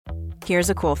Here's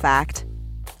a cool fact.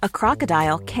 A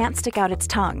crocodile can't stick out its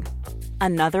tongue.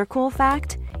 Another cool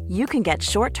fact, you can get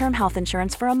short-term health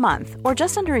insurance for a month or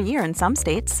just under a year in some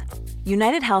states.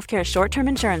 United Healthcare short-term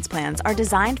insurance plans are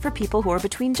designed for people who are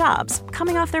between jobs,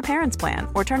 coming off their parents' plan,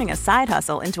 or turning a side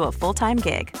hustle into a full-time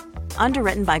gig.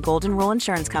 Underwritten by Golden Rule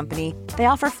Insurance Company, they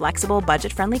offer flexible,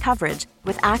 budget-friendly coverage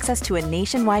with access to a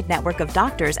nationwide network of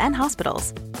doctors and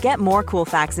hospitals. Get more cool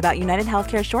facts about United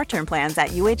Healthcare short-term plans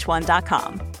at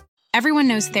uh1.com. Everyone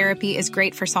knows therapy is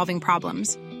great for solving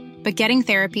problems, but getting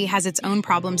therapy has its own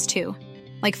problems too,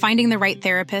 like finding the right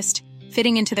therapist,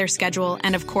 fitting into their schedule,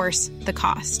 and of course, the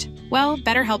cost. Well,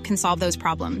 BetterHelp can solve those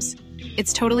problems.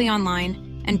 It's totally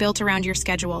online and built around your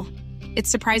schedule. It's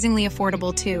surprisingly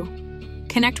affordable too.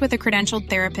 Connect with a credentialed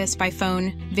therapist by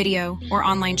phone, video, or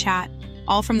online chat,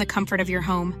 all from the comfort of your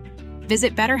home.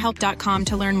 Visit BetterHelp.com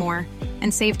to learn more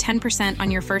and save 10%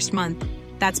 on your first month.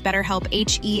 That's BetterHelp,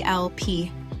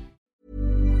 H-E-L-P.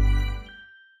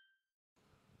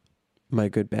 My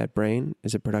Good Bad Brain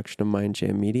is a production of Mind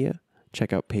Jam Media.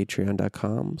 Check out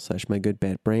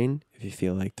patreon.com/mygoodbadbrain if you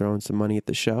feel like throwing some money at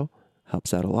the show.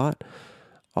 Helps out a lot.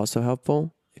 Also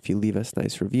helpful if you leave us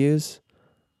nice reviews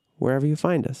wherever you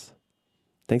find us.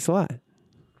 Thanks a lot.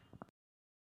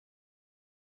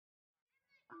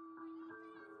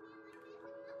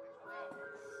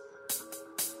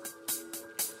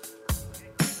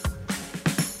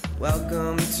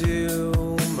 Welcome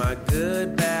to my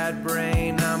good bad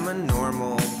brain. I'm a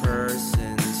normal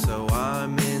person, so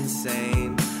I'm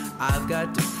insane. I've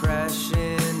got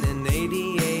depression and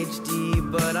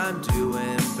ADHD, but I'm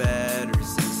doing better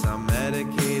since I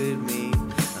medicated me.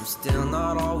 I'm still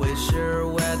not always sure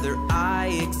whether I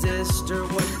exist or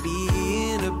what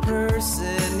being a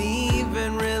person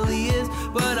even really is,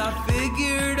 but I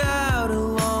figured out a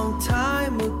long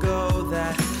time ago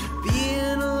that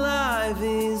being alive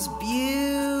is beautiful.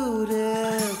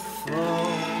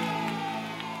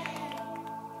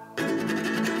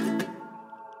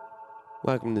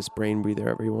 Welcome to this Brain Breather,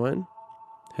 everyone.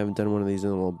 Haven't done one of these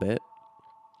in a little bit.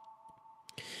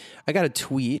 I got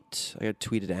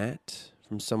tweeted at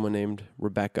from someone named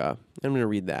Rebecca. I'm going to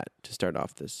read that to start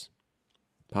off this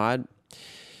pod.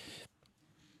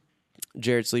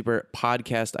 Jared Sleeper,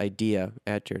 podcast idea,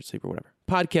 at Jared Sleeper, whatever.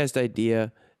 Podcast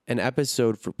idea, an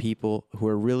episode for people who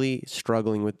are really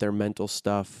struggling with their mental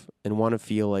stuff and want to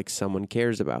feel like someone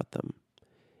cares about them.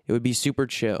 It would be super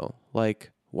chill, like,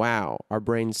 wow, our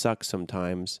brain sucks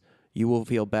sometimes. You will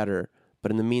feel better,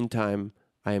 but in the meantime,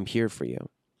 I am here for you.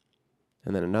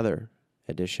 And then another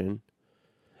addition.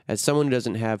 As someone who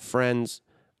doesn't have friends,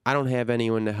 I don't have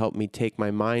anyone to help me take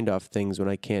my mind off things when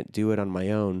I can't do it on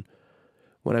my own.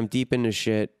 When I'm deep into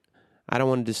shit, I don't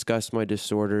want to discuss my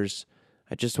disorders.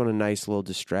 I just want a nice little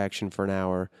distraction for an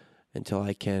hour until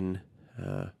I can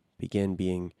begin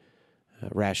being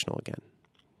rational again.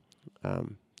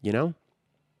 You know?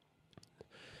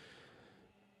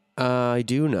 I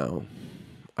do know.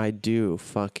 I do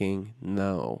fucking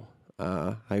know.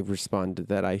 I responded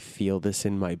that I feel this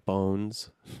in my bones.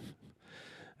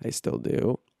 I still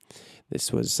do.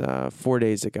 This was 4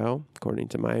 days ago, according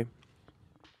to my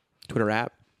Twitter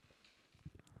app.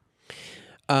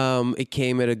 It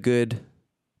came at a good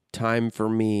time for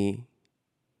me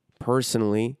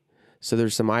personally. So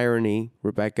there's some irony,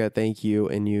 Rebecca, thank you,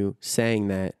 and you saying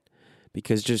that,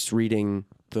 because just reading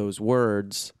those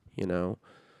words, you know,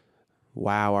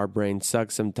 wow, our brain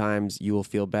sucks sometimes, you will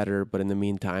feel better, but in the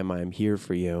meantime, I'm here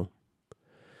for you.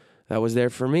 That was there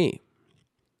for me.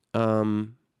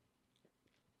 I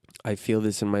feel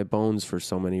this in my bones for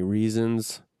so many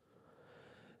reasons.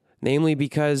 Namely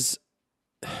because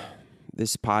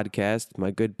this podcast,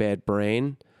 My Good Bad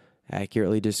Brain,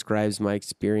 accurately describes my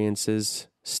experiences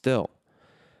still.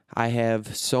 I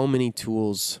have so many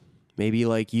tools. Maybe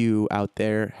like you out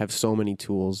there have so many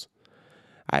tools.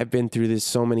 I've been through this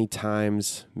so many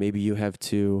times. Maybe you have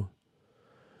too,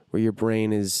 where your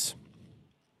brain is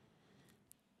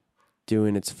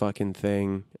doing its fucking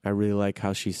thing. I really like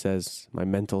how she says my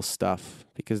mental stuff,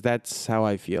 because that's how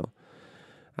I feel.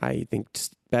 I think it's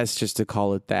best just to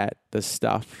call it that, the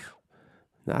stuff.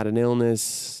 Not an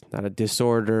illness, not a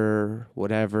disorder,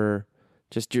 whatever.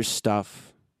 Just your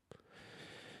stuff.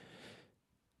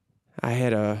 I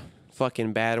had a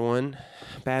fucking bad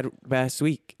last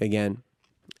week again.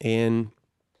 And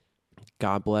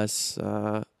God bless,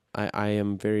 I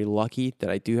am very lucky that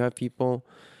I do have people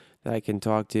that I can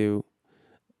talk to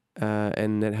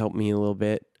and that helped me a little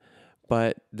bit.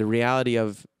 But the reality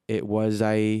of it was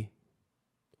I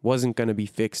wasn't going to be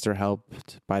fixed or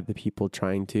helped by the people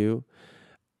trying to.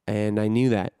 And I knew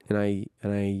that. And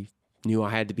I knew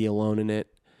I had to be alone in it.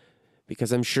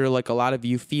 Because I'm sure like a lot of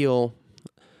you feel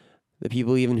the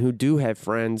people even who do have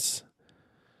friends,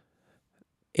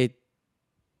 it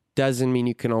doesn't mean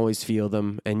you can always feel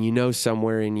them. And you know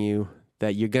somewhere in you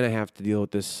that you're going to have to deal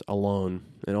with this alone.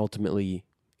 And ultimately,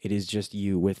 it is just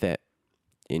you with it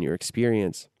in your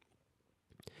experience.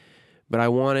 But I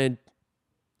wanted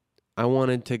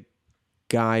to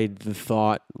guide the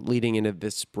thought leading into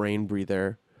this brain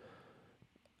breather.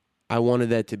 I wanted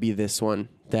that to be this one,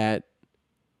 that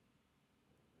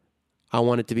I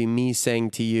want it to be me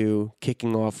saying to you,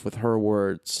 kicking off with her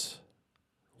words,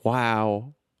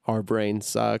 wow, our brain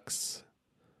sucks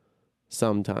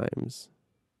sometimes.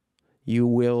 You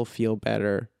will feel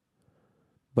better.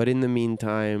 But in the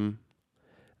meantime,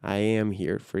 I am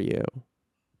here for you.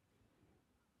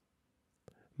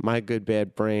 My good,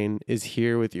 bad brain is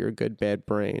here with your good, bad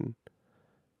brain.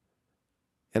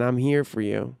 And I'm here for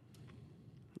you.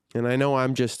 And I know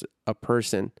I'm just a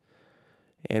person.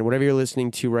 And whatever you're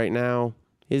listening to right now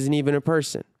isn't even a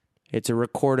person. It's a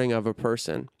recording of a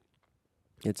person.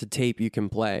 It's a tape you can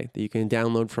play that you can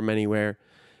download from anywhere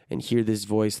and hear this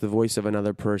voice, the voice of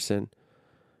another person.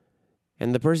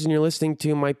 And the person you're listening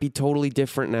to might be totally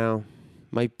different now,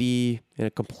 might be in a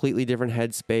completely different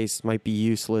headspace, might be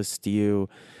useless to you,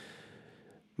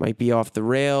 might be off the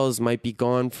rails, might be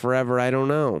gone forever, I don't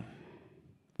know.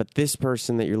 But this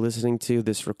person that you're listening to,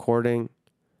 this recording,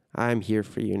 I'm here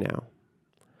for you now.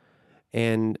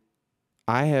 And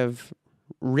I have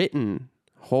written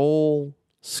whole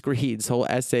screeds, whole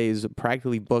essays,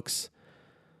 practically books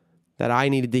that I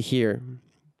needed to hear,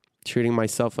 treating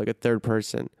myself like a third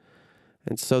person.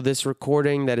 And so this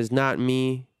recording that is not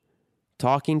me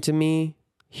talking to me,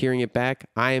 hearing it back,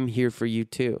 I am here for you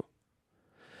too.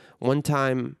 One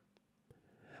time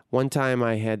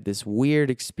I had this weird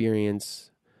experience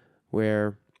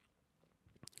where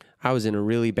I was in a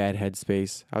really bad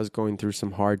headspace. I was going through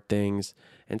some hard things.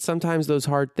 And sometimes those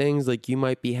hard things like you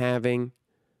might be having,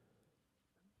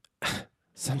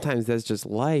 sometimes that's just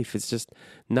life. It's just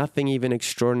nothing even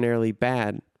extraordinarily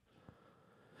bad.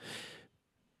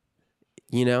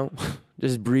 You know,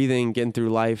 just breathing, getting through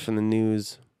life and the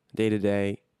news day to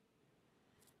day.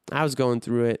 I was going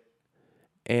through it,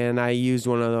 and I used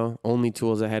one of the only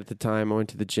tools I had at the time. I went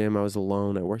to the gym. I was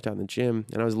alone. I worked out in the gym,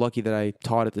 and I was lucky that I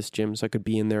taught at this gym, so I could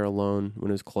be in there alone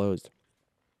when it was closed.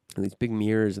 And these big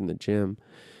mirrors in the gym.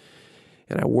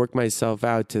 And I worked myself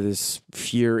out to this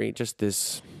fury, just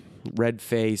this red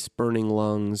face, burning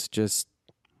lungs, just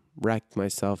wrecked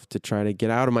myself to try to get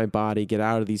out of my body, get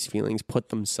out of these feelings, put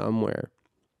them somewhere.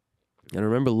 And I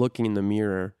remember looking in the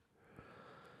mirror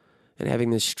and having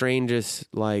this strangest,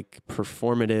 like,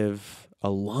 performative,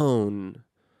 alone,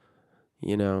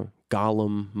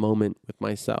 Gollum moment with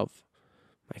myself.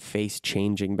 My face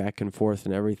changing back and forth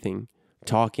and everything,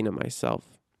 talking to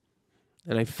myself.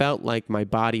 And I felt like my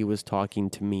body was talking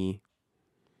to me.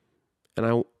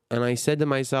 And I said to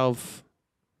myself,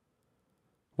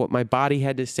 what my body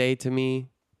had to say to me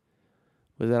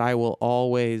was that I will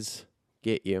always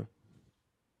get you.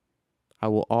 I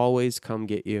will always come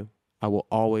get you. I will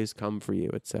always come for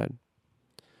you, it said.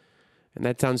 And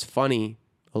that sounds funny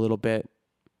a little bit.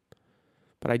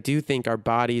 But I do think our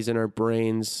bodies and our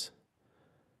brains,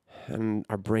 and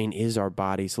our brain is our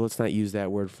body, so let's not use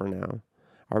that word for now.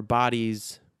 Our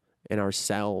bodies and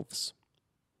ourselves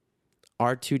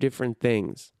are two different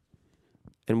things.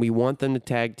 And we want them to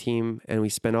tag team, and we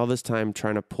spend all this time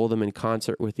trying to pull them in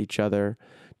concert with each other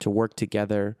to work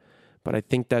together. But I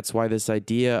think that's why this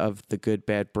idea of the good,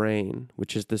 bad brain,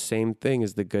 which is the same thing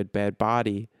as the good, bad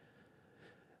body,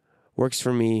 works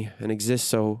for me and exists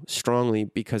so strongly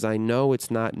because I know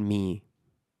it's not me.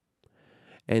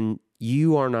 And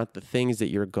you are not the things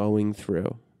that you're going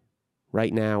through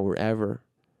right now or ever.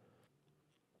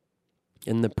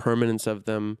 And the permanence of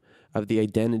them, of the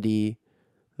identity,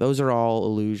 those are all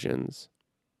illusions.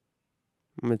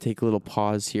 I'm going to take a little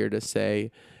pause here to say,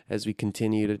 as we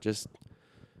continue to just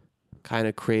kind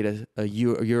of create a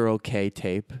you're okay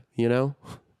tape,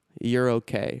 You're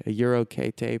okay. A you're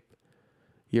okay tape.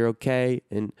 You're okay,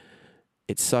 and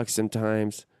it sucks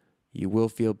sometimes. You will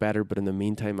feel better, but in the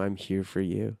meantime, I'm here for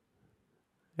you.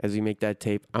 As we make that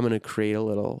tape, I'm going to create a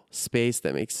little space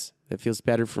that feels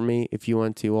better for me. If you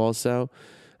want to also,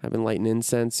 I've been lighting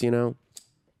incense,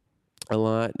 a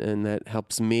lot, and that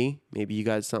helps me. Maybe you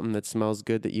got something that smells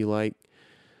good that you like.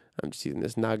 I'm just using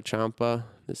this Nag Champa,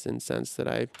 this incense that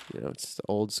it's just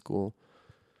old school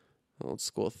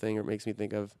thing. Or it makes me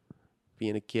think of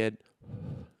being a kid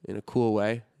in a cool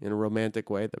way, in a romantic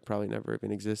way that probably never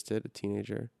even existed, a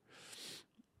teenager.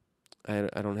 I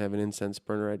don't have an incense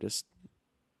burner. I just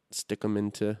stick them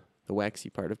into the waxy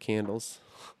part of candles.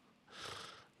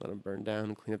 let them burn down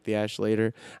and clean up the ash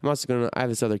later. I'm also going to, I have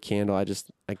this other candle. I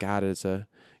got it as a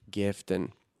gift,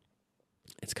 and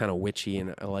it's kind of witchy,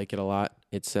 and I like it a lot.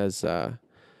 It says,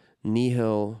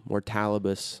 Nihil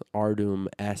mortalibus ardum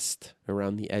est,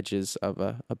 around the edges of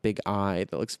a big eye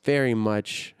that looks very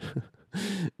much,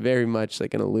 very much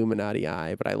like an Illuminati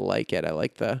eye, but I like it. I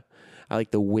like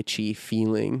the witchy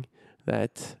feeling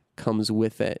that comes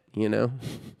with it, you know?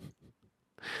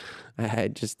 I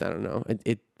don't know.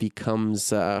 It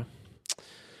becomes, I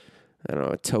don't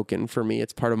know, a token for me.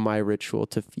 It's part of my ritual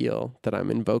to feel that I'm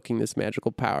invoking this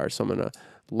magical power. So I'm going to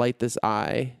light this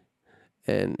eye.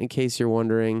 And in case you're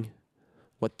wondering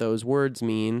what those words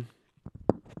mean,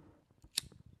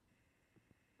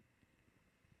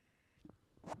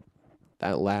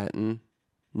 that Latin,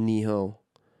 nihil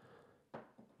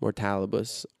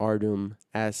mortalibus ardum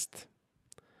est,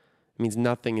 means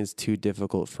nothing is too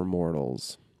difficult for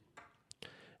mortals.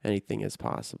 Anything is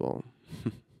possible.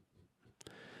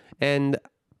 And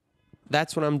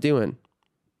that's what I'm doing.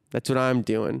 That's what I'm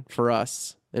doing for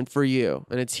us and for you.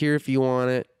 And it's here if you want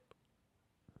it.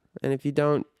 And if you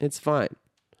don't, it's fine.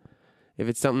 If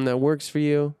it's something that works for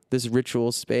you, this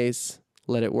ritual space,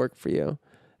 let it work for you.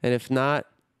 And if not,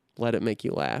 let it make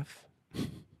you laugh.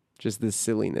 Just the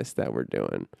silliness that we're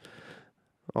doing.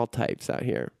 All types out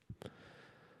here.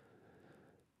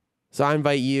 So I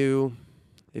invite you,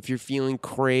 if you're feeling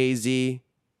crazy,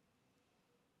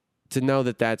 to know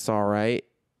that that's all right.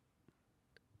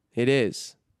 It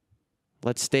is.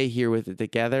 Let's stay here with it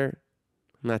together.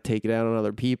 Not take it out on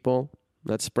other people.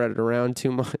 Not spread it around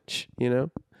too much, you know?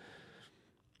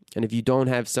 And if you don't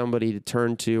have somebody to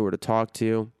turn to or to talk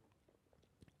to,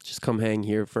 just come hang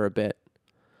here for a bit.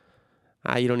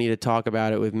 You don't need to talk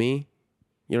about it with me.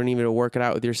 You don't even need to work it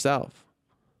out with yourself.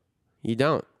 You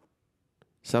don't.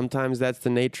 Sometimes that's the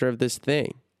nature of this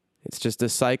thing. It's just a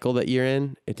cycle that you're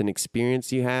in. It's an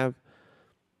experience you have.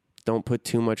 Don't put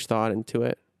too much thought into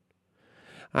it.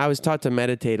 I was taught to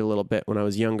meditate a little bit when I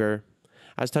was younger.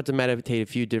 I was taught to meditate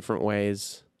a few different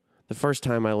ways. The first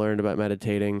time I learned about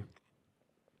meditating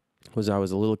was I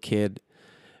was a little kid,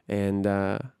 and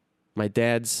my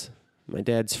dad's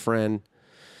friend,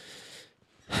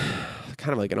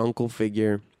 kind of like an uncle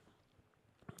figure.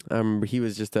 I remember he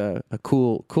was just a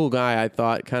cool guy. I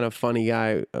thought, kind of funny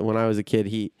guy. When I was a kid,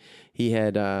 he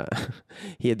had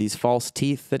he had these false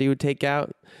teeth that he would take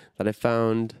out that I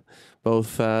found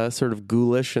both sort of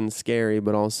ghoulish and scary,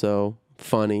 but also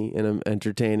funny and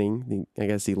entertaining. I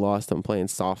guess he lost them playing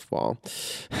softball.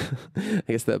 I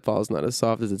guess that ball's not as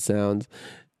soft as it sounds.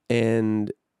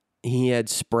 And he had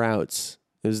sprouts.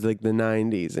 It was like the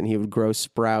 90s, and he would grow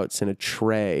sprouts in a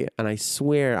tray. And I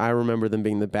swear I remember them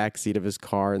being in the backseat of his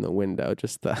car in the window,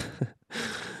 just the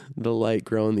light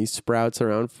growing these sprouts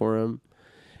around for him.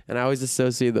 And I always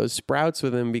associated those sprouts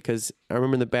with him because I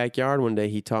remember in the backyard one day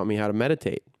he taught me how to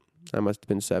meditate. I must have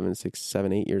been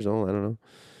 7, 8 years old. I don't know.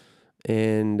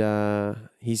 And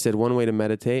he said one way to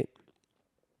meditate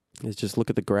is just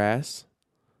look at the grass,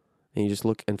 and you just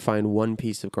look and find one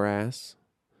piece of grass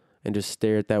and just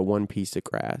stare at that one piece of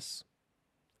grass.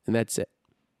 And that's it.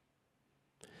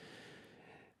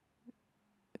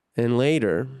 And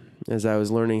later, as I was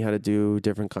learning how to do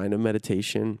different kind of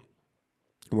meditation,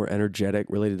 more energetic,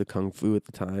 related to Kung Fu at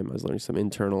the time, I was learning some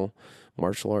internal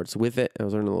martial arts with it. I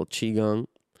was learning a little Qigong.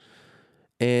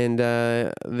 And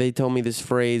they told me this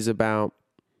phrase about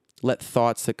let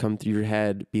thoughts that come through your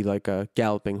head be like a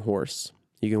galloping horse.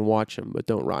 You can watch them, but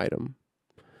don't ride them.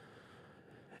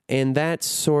 And that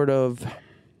sort of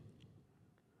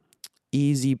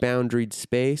easy boundaried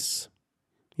space,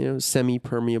 you know,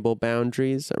 semi-permeable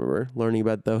boundaries. I remember learning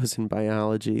about those in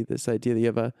biology, this idea that you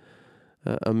have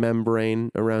a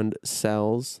membrane around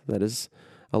cells that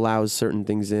allows certain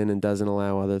things in and doesn't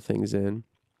allow other things in.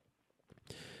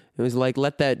 It was like,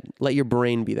 let your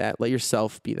brain be that. Let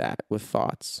yourself be that with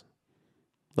thoughts.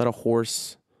 Let a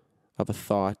horse of a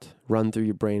thought run through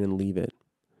your brain and leave it.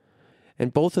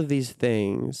 And both of these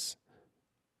things,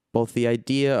 both the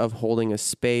idea of holding a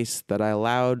space that I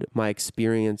allowed my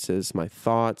experiences, my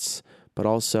thoughts, but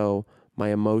also my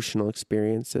emotional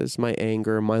experiences, my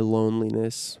anger, my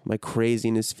loneliness, my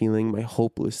craziness feeling, my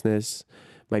hopelessness,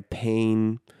 my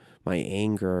pain, my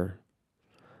anger.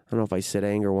 I don't know if I said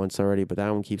anger once already, but that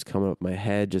one keeps coming up in my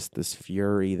head, just this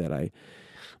fury that I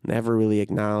never really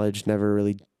acknowledged, never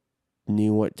really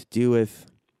knew what to do with.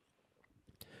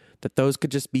 That those could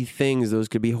just be things, those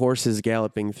could be horses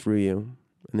galloping through you.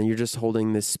 And then you're just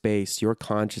holding this space. Your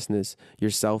consciousness,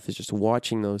 yourself is just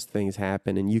watching those things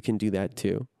happen. And you can do that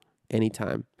too,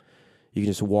 anytime. You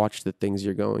can just watch the things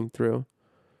you're going through.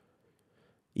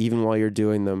 Even while you're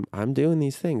doing them, I'm doing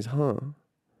these things, huh?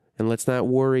 And let's not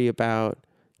worry about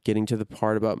getting to the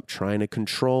part about trying to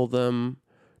control them,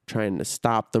 trying to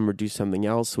stop them or do something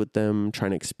else with them,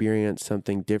 trying to experience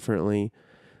something differently.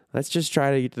 Let's just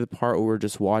try to get to the part where we're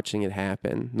just watching it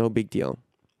happen. No big deal.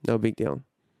 No big deal.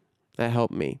 That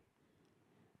helped me.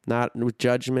 Not with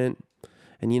judgment.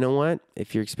 And you know what?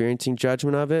 If you're experiencing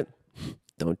judgment of it,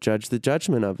 don't judge the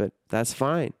judgment of it. That's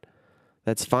fine.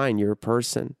 That's fine. You're a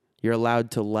person. You're allowed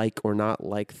to like or not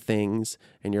like things,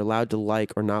 and you're allowed to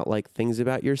like or not like things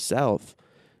about yourself.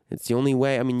 It's the only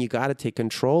way. I mean, you got to take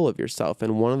control of yourself.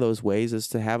 And one of those ways is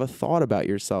to have a thought about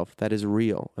yourself that is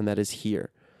real and that is here.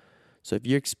 So if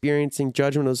you're experiencing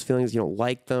judgment of those feelings, you don't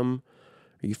like them,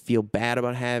 or you feel bad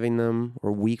about having them,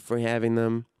 or weak for having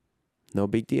them, no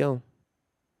big deal.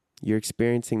 You're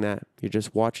experiencing that. You're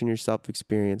just watching yourself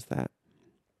experience that.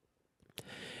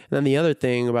 And then the other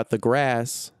thing about the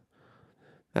grass,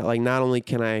 that like not only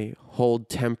can I hold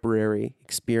temporary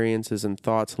experiences and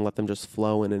thoughts and let them just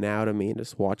flow in and out of me and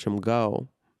just watch them go,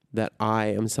 that I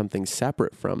am something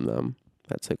separate from them.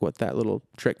 That's like what that little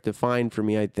trick defined for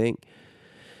me, I think,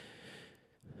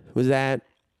 was that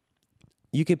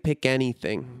you could pick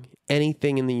anything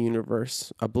in the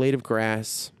universe, a blade of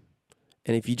grass,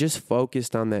 and if you just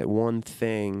focused on that one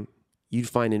thing, you'd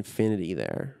find infinity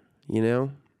there, you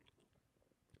know?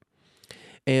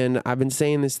 And I've been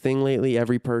saying this thing lately,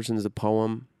 every person's a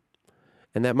poem.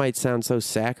 And that might sound so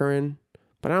saccharine,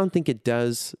 but I don't think it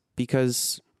does,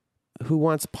 because who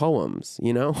wants poems,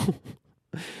 you know?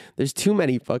 There's too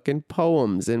many fucking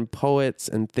poems and poets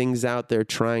and things out there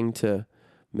trying to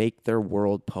make their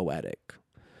world poetic.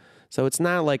 So it's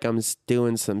not like I'm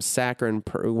doing some saccharine,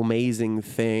 amazing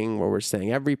thing where we're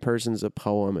saying every person's a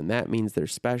poem and that means they're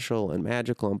special and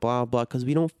magical and blah, blah, because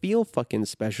we don't feel fucking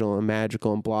special and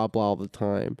magical and blah, blah all the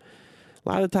time. A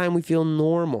lot of the time we feel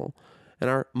normal, and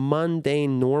our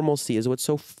mundane normalcy is what's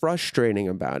so frustrating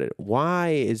about it. Why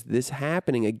is this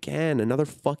happening again? Another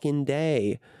fucking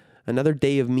day. Another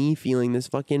day of me feeling this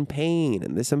fucking pain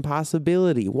and this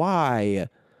impossibility. Why?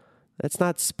 That's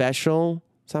not special.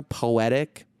 It's not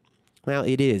poetic. Well,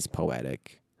 it is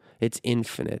poetic. It's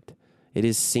infinite. It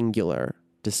is singular,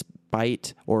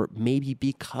 despite or maybe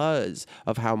because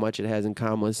of how much it has in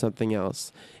common with something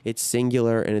else. It's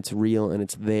singular and it's real and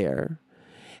it's there.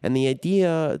 And the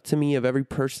idea to me of every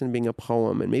person being a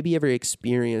poem, and maybe every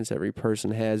experience every person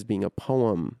has being a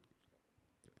poem,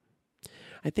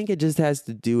 I think it just has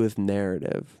to do with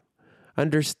narrative.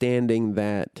 Understanding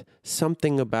that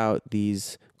something about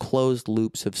these closed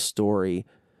loops of story,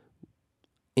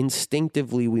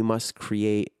 instinctively we must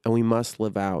create and we must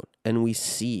live out and we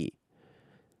see.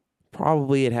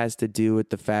 Probably it has to do with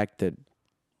the fact that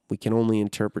we can only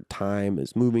interpret time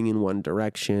as moving in one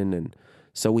direction, and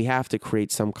so we have to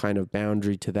create some kind of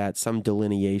boundary to that, some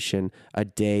delineation, a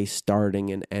day starting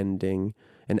and ending,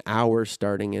 an hour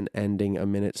starting and ending, a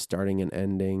minute starting and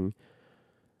ending.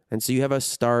 And so you have a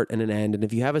start and an end. And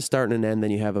if you have a start and an end, then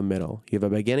you have a middle. You have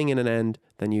a beginning and an end,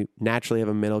 then you naturally have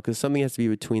a middle because something has to be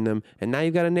between them. And now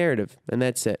you've got a narrative, and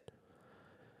that's it.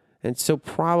 And so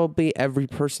probably every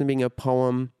person being a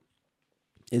poem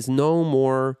is no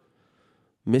more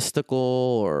mystical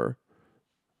or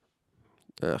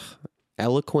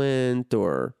eloquent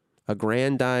or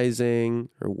aggrandizing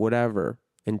or whatever,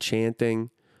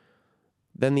 enchanting,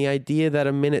 than the idea that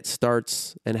a minute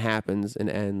starts and happens and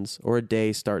ends, or a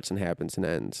day starts and happens and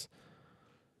ends.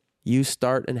 You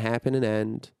start and happen and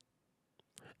end,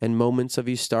 and moments of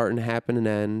you start and happen and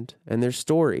end, and there's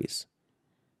stories.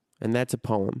 And that's a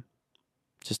poem.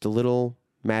 Just a little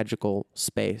magical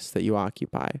space that you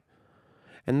occupy.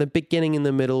 And the beginning and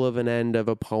the middle of an end of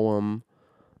a poem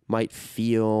might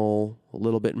feel a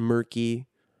little bit murky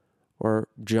or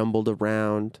jumbled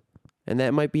around, and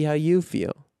that might be how you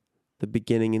feel. The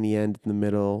beginning and the end and the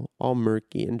middle, all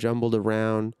murky and jumbled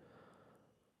around.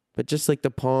 But just like the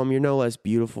poem, you're no less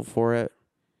beautiful for it.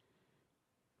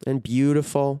 And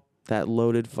beautiful, that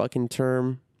loaded fucking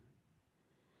term.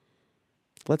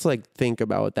 Let's think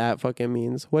about what that fucking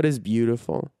means. What is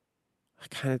beautiful? I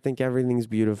kind of think everything's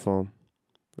beautiful.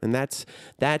 And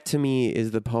that to me is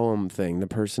the poem thing. The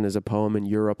person is a poem and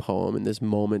you're a poem and this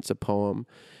moment's a poem.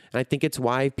 And I think it's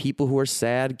why people who are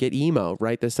sad get emo,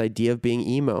 right? This idea of being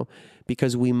emo,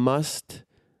 because we must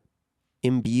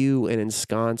imbue and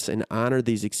ensconce and honor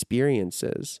these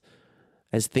experiences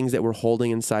as things that we're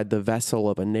holding inside the vessel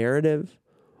of a narrative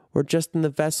or just in the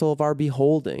vessel of our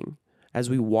beholding as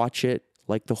we watch it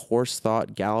like the horse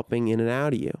thought galloping in and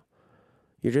out of you.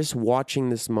 You're just watching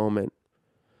this moment.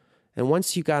 And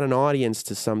once you got an audience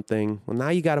to something, well, now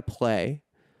you got to play.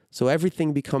 So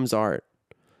everything becomes art.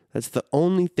 That's the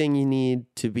only thing you need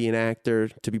to be an actor,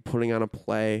 to be putting on a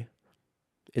play,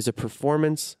 is a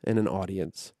performance and an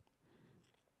audience.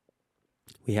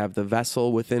 We have the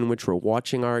vessel within which we're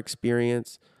watching our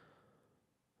experience.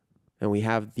 And we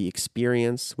have the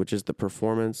experience, which is the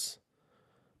performance.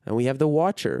 And we have the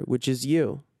watcher, which is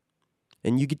you.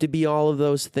 And you get to be all of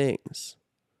those things.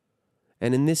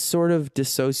 And in this sort of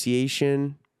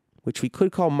dissociation, which we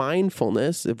could call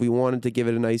mindfulness, if we wanted to give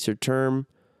it a nicer term,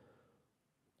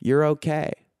 you're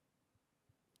okay.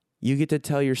 You get to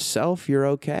tell yourself you're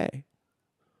okay.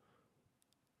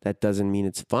 That doesn't mean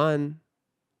it's fun.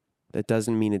 That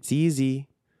doesn't mean it's easy.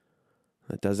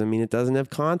 That doesn't mean it doesn't have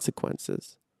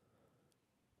consequences.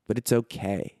 But it's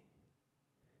okay.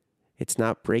 It's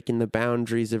not breaking the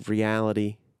boundaries of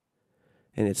reality,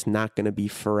 and it's not going to be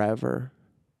forever.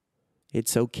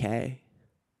 It's okay.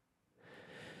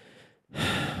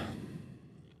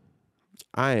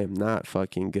 I am not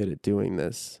fucking good at doing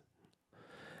this.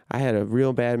 I had a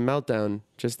real bad meltdown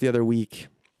just the other week.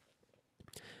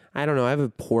 I don't know. I have a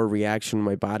poor reaction when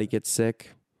my body gets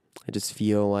sick. I just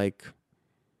feel like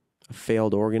a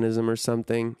failed organism or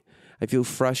something. I feel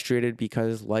frustrated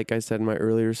because, like I said in my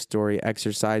earlier story,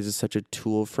 exercise is such a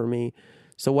tool for me.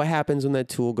 So what happens when that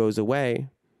tool goes away?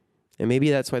 And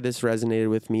maybe that's why this resonated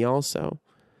with me also.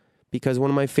 Because one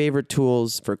of my favorite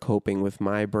tools for coping with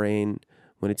my brain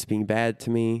when it's being bad to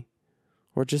me,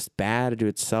 or just bad to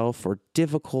itself, or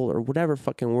difficult, or whatever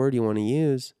fucking word you want to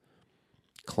use,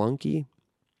 clunky,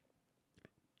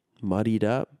 muddied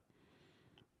up.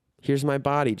 Here's my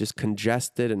body just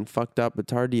congested and fucked up.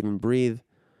 It's hard to even breathe,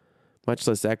 much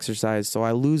less exercise. So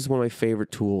I lose one of my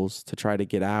favorite tools to try to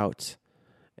get out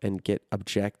and get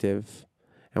objective.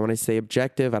 And when I say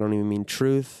objective, I don't even mean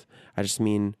truth. I just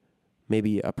mean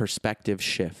maybe a perspective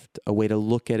shift, a way to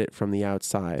look at it from the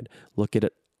outside, look at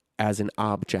it as an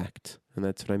object. And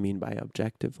that's what I mean by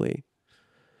objectively.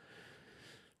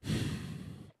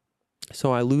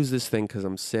 So I lose this thing because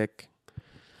I'm sick.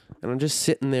 And I'm just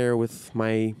sitting there with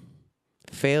my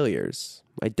failures.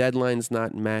 My deadline's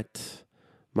not met.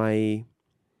 My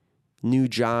new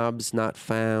job's not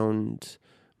found.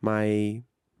 My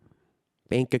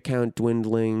bank account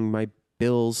dwindling. My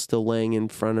bills still laying in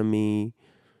front of me.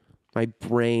 My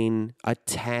brain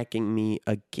attacking me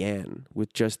again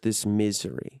with just this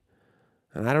misery.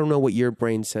 And I don't know what your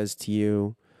brain says to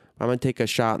you. I'm going to take a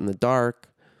shot in the dark.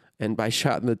 And by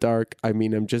shot in the dark, I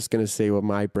mean I'm just going to say what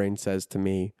my brain says to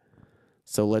me.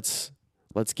 So let's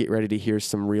get ready to hear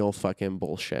some real fucking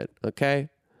bullshit, okay?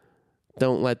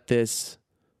 Don't let this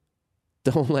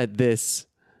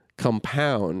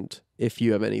compound if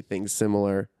you have anything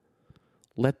similar.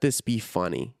 Let this be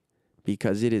funny,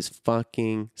 because it is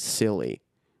fucking silly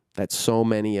that so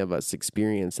many of us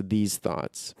experience these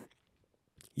thoughts.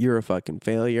 You're a fucking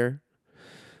failure.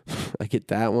 I get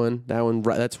that one.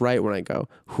 That's right when I go,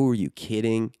 who are you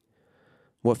kidding?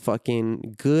 What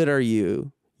fucking good are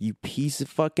you? You piece of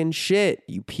fucking shit.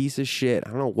 You piece of shit.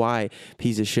 I don't know why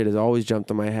piece of shit has always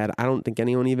jumped in my head. I don't think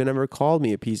anyone even ever called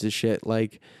me a piece of shit,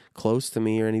 like close to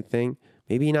me or anything.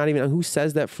 Maybe not even. Who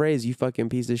says that phrase, you fucking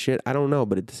piece of shit? I don't know,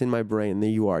 but it's in my brain. There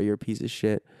you are. You're a piece of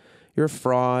shit. You're a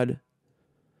fraud.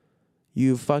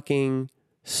 You fucking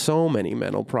so many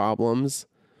mental problems,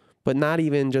 but not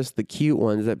even just the cute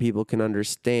ones that people can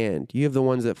understand. You have the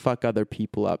ones that fuck other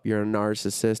people up. You're a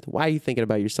narcissist. Why are you thinking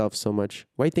about yourself so much?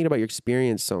 Why are you thinking about your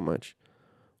experience so much?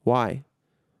 Why?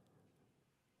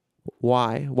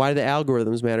 Why? Why do the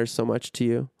algorithms matter so much to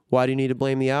you? Why do you need to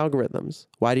blame the algorithms?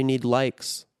 Why do you need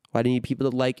likes? Why do you need people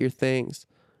to like your things?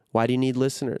 Why do you need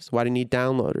listeners? Why do you need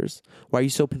downloaders? Why are you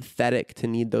so pathetic to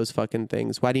need those fucking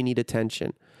things? Why do you need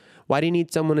attention? Why do you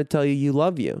need someone to tell you you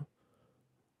love you?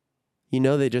 You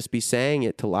know they'd just be saying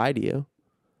it to lie to you,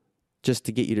 just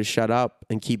to get you to shut up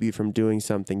and keep you from doing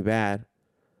something bad.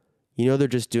 You know they're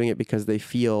just doing it because they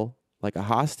feel like a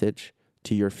hostage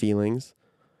to your feelings.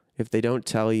 If they don't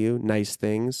tell you nice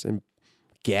things and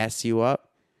gas you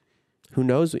up, who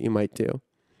knows what you might do?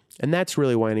 And that's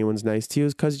really why anyone's nice to you,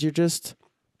 is because you're just,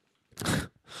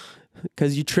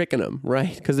 because you're tricking them,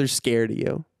 right? Because they're scared of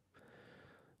you.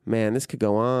 Man, this could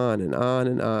go on and on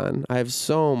and on. I have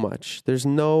so much. There's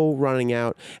no running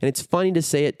out. And it's funny to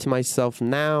say it to myself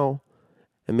now,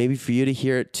 and maybe for you to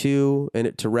hear it too, and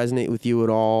it to resonate with you at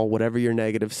all, whatever your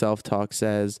negative self-talk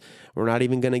says. We're not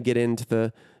even going to get into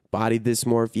the body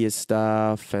dysmorphia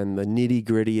stuff and the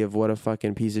nitty-gritty of what a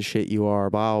fucking piece of shit you are,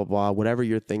 blah, blah, blah, whatever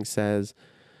your thing says.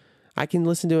 I can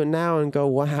listen to it now and go,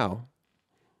 wow,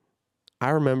 I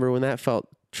remember when that felt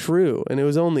true, and it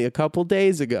was only a couple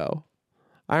days ago.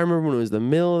 I remember when it was the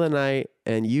middle of the night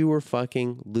and you were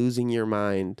fucking losing your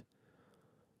mind.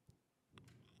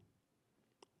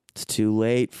 It's too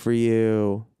late for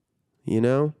you, you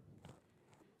know?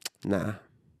 Nah.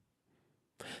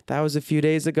 That was a few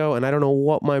days ago, and I don't know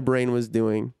what my brain was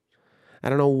doing. I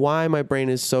don't know why my brain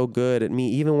is so good at me,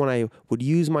 even when I would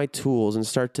use my tools and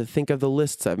start to think of the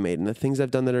lists I've made and the things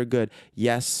I've done that are good.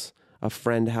 Yes, a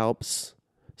friend helps,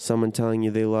 someone telling you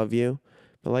they love you.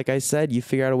 But like I said, you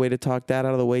figure out a way to talk that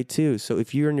out of the way too. So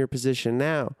if you're in your position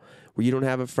now where you don't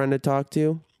have a friend to talk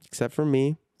to, except for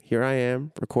me, here I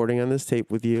am recording on this tape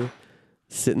with you,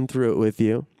 sitting through it with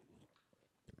you.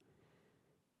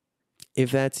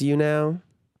 If that's you now,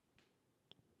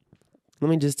 let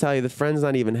me just tell you, the friend's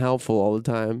not even helpful all the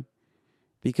time,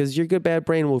 because your good bad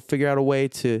brain will figure out a way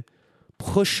to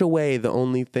push away the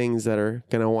only things that are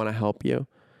going to want to help you.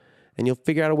 And you'll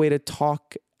figure out a way to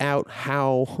talk out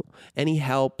how any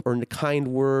help or a kind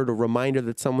word or reminder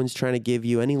that someone's trying to give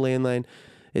you, any landline,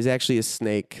 is actually a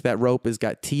snake. That rope has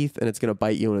got teeth and it's going to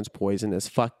bite you and it's poisonous.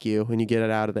 Fuck you. And you get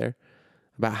it out of there.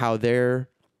 About how they're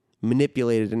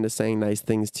manipulated into saying nice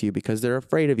things to you because they're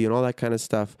afraid of you and all that kind of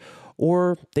stuff.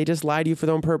 Or they just lie to you for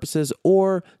their own purposes,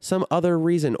 or some other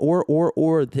reason,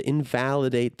 or to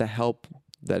invalidate the help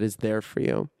that is there for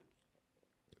you.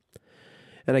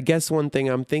 And I guess one thing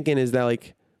I'm thinking is that,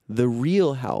 like, the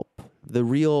real help, the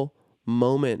real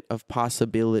moment of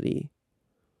possibility,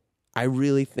 I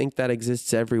really think that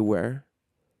exists everywhere.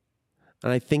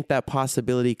 And I think that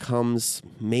possibility comes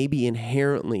maybe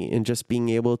inherently in just being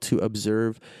able to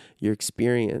observe your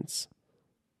experience.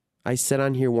 I said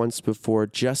on here once before,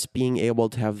 just being able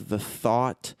to have the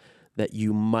thought that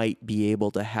you might be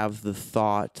able to have the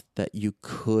thought that you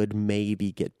could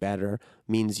maybe get better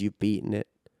means you've beaten it.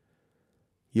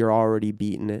 You're already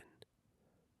beaten it.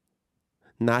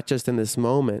 Not just in this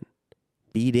moment,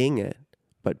 beating it,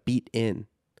 but beat in.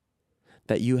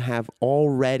 That you have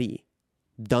already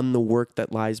done the work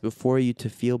that lies before you to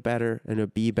feel better and to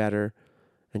be better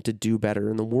and to do better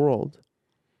in the world.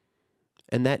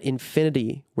 And that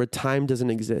infinity where time doesn't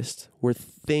exist, where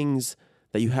things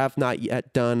that you have not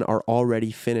yet done are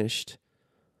already finished.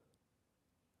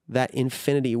 That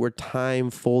infinity where time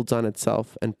folds on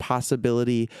itself and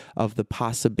possibility of the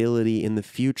possibility in the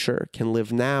future can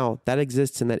live now. That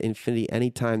exists in that infinity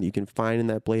anytime that you can find in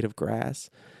that blade of grass,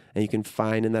 and you can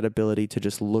find in that ability to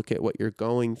just look at what you're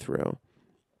going through.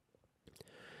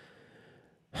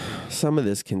 Some of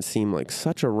this can seem like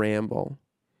such a ramble.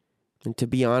 And to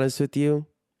be honest with you,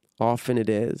 often it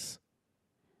is.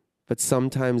 But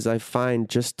sometimes I find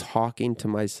just talking to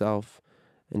myself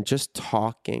and just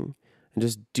talking and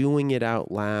just doing it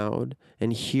out loud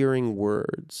and hearing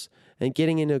words and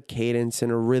getting into a cadence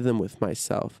and a rhythm with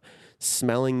myself,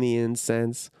 smelling the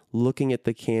incense, looking at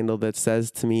the candle that says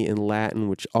to me in Latin,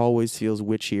 which always feels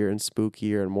witchier and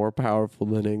spookier and more powerful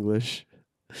than English,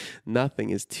 nothing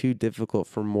is too difficult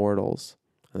for mortals.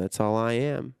 And that's all I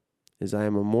am, is I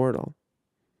am a mortal.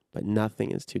 But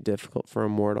nothing is too difficult for a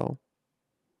mortal.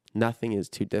 Nothing is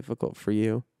too difficult for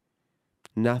you.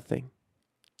 Nothing.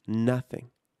 Nothing.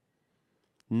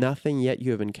 Nothing yet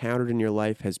you have encountered in your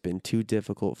life has been too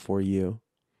difficult for you.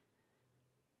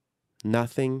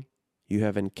 Nothing you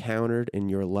have encountered in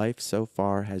your life so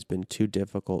far has been too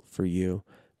difficult for you,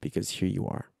 because here you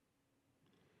are.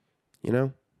 You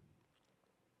know?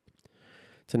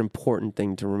 It's an important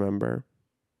thing to remember.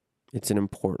 It's an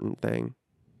important thing.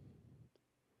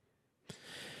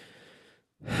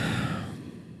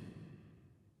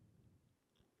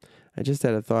 I just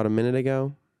had a thought a minute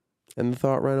ago, and the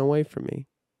thought ran away from me.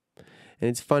 And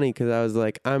it's funny because I was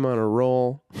like, I'm on a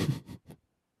roll.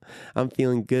 I'm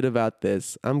feeling good about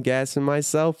this. I'm gassing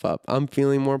myself up. I'm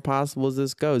feeling more possible as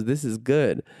this goes. This is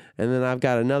good. And then I've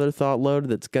got another thought loaded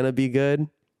that's going to be good.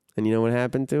 And you know what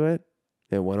happened to it?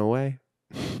 It went away.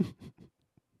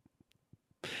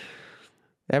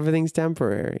 Everything's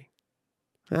temporary.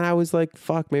 And I was like,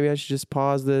 fuck, maybe I should just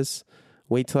pause this,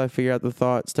 wait till I figure out the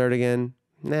thought, start again.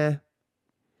 Nah,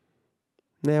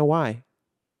 why?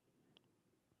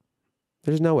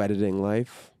 There's no editing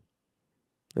life.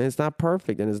 And it's not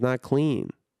perfect and it's not clean.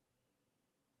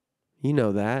 You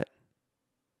know that.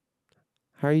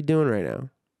 How are you doing right now?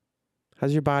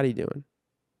 How's your body doing?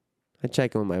 I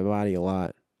check in with my body a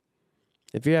lot.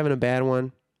 If you're having a bad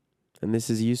one and this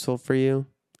is useful for you,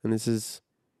 and this is,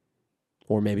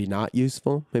 or maybe not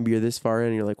useful, maybe you're this far in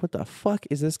and you're like, what the fuck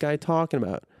is this guy talking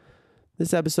about?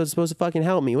 This episode's supposed to fucking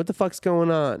help me. What the fuck's going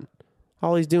on?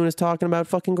 All he's doing is talking about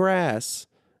fucking grass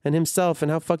and himself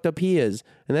and how fucked up he is.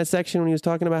 And that section when he was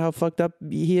talking about how fucked up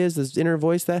he is, this inner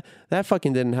voice, that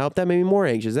fucking didn't help. That made me more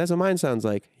anxious. That's what mine sounds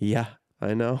like. Yeah,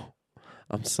 I know.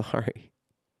 I'm sorry.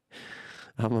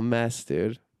 I'm a mess,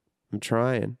 dude. I'm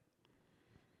trying.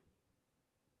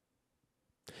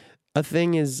 A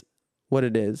thing is what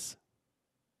it is.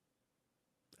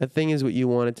 A thing is what you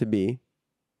want it to be.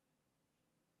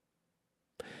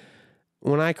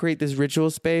 When I create this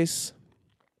ritual space,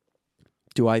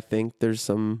 Do I think there's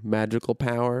some magical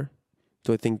power?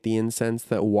 Do I think the incense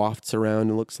that wafts around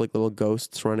and looks like little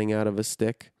ghosts running out of a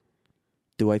stick?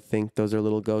 Do I think those are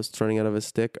little ghosts running out of a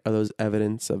stick? Are those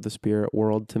evidence of the spirit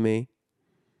world to me?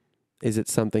 Is it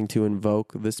something to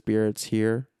invoke the spirits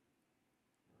here?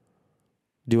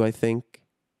 Do I think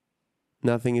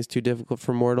nothing is too difficult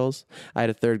for mortals? I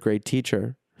had a third grade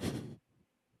teacher,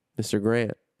 Mr.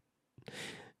 Grant,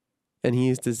 and he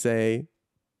used to say,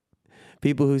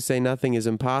 people who say nothing is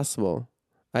impossible,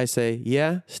 I say,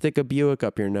 yeah, stick a Buick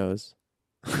up your nose.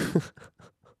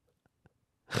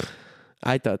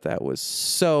 I thought that was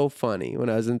so funny when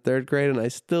I was in third grade, and I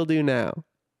still do now.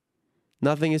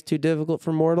 Nothing is too difficult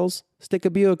for mortals. Stick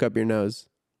a Buick up your nose.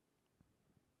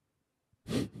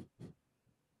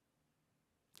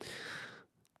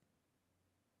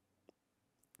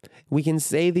 We can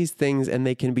say these things and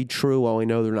they can be true while we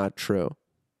know they're not true.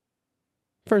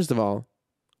 First of all,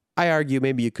 I argue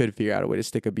maybe you could figure out a way to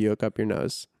stick a Buick up your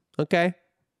nose. Okay?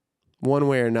 One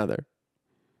way or another.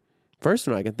 First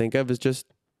one I can think of is just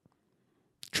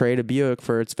trade a Buick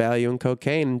for its value in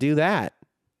cocaine and do that.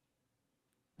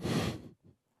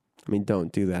 I mean,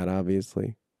 don't do that,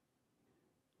 obviously.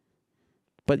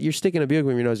 But you're sticking a Buick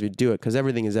up your nose if you do it, because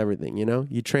everything is everything, you know?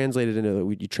 You translate it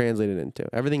into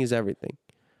everything is everything.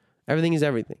 Everything is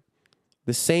everything.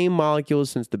 The same molecules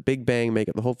since the Big Bang make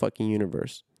up the whole fucking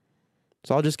universe.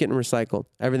 It's all just getting recycled.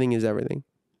 Everything is everything.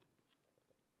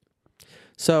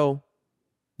 So,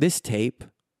 this tape,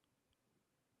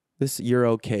 this You're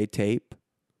Okay tape,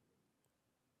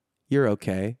 you're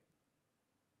okay.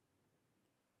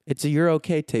 It's a You're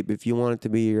Okay tape if you want it to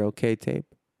be a You're Okay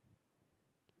tape.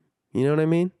 You know what I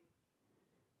mean?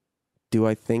 Do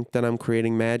I think that I'm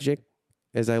creating magic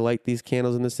as I light these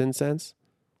candles in this incense?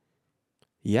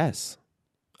 Yes,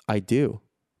 I do.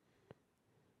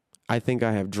 I think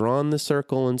I have drawn the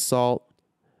circle in salt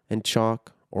and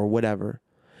chalk or whatever,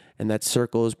 and that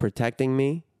circle is protecting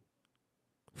me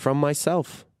from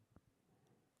myself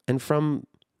and from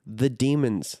the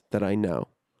demons that I know.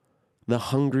 The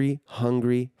hungry,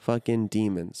 hungry fucking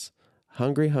demons.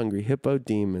 Hungry, hungry hippo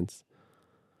demons.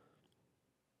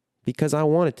 Because I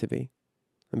want it to be.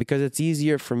 And because it's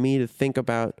easier for me to think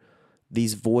about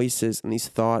these voices and these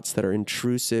thoughts that are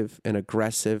intrusive and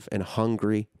aggressive and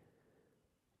hungry,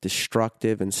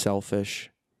 destructive and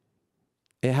selfish.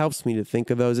 It helps me to think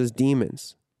of those as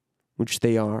demons, which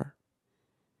they are.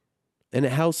 And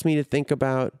it helps me to think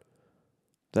about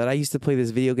that I used to play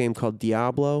this video game called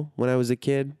Diablo when I was a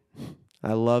kid.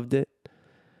 I loved it.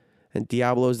 And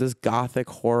Diablo is this gothic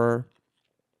horror.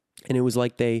 And it was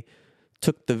like they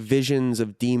took the visions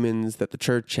of demons that the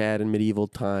church had in medieval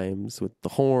times with the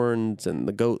horns and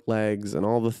the goat legs and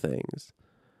all the things.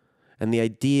 And the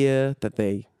idea that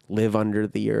they live under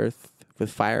the earth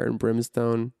with fire and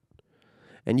brimstone.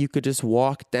 And you could just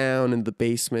walk down in the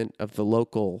basement of the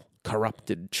local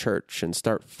corrupted church and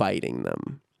start fighting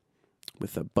them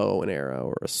with a bow and arrow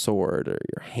or a sword or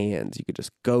your hands. You could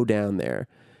just go down there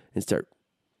and start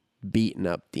beating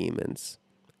up demons.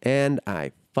 And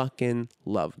I fucking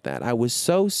loved that. I was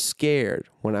so scared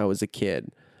when I was a kid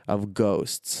of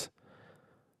ghosts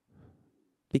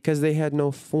because they had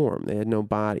no form. They had no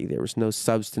body. There was no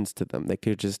substance to them. They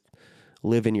could just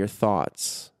live in your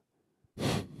thoughts.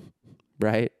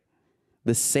 Right?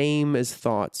 The same as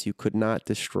thoughts. You could not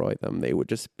destroy them. They would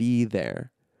just be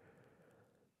there.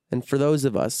 And for those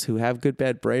of us who have good,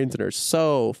 bad brains and are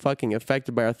so fucking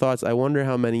affected by our thoughts, I wonder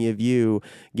how many of you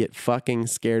get fucking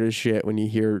scared as shit when you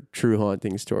hear true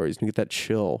haunting stories. You get that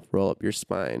chill roll up your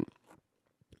spine.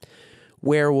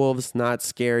 Werewolves, not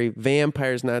scary.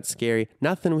 Vampires, not scary.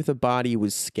 Nothing with a body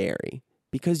was scary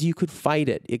because you could fight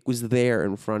it. It was there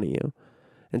in front of you.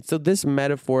 And so this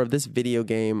metaphor of this video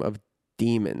game of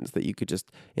demons that you could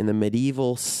just, in the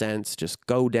medieval sense, just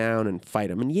go down and fight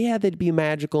them. And yeah, they'd be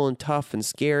magical and tough and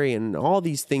scary and all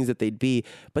these things that they'd be,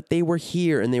 but they were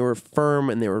here and they were firm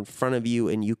and they were in front of you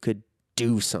and you could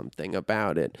do something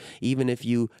about it, even if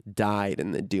you died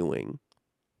in the doing.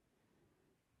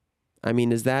 I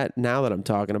mean, is that, now that I'm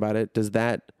talking about it, is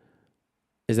that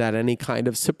any kind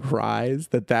of surprise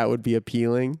that would be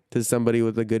appealing to somebody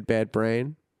with a good, bad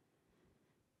brain?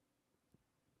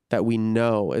 That we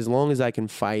know, as long as I can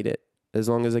fight it, as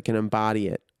long as I can embody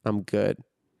it, I'm good.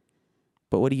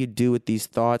 But what do you do with these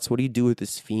thoughts? What do you do with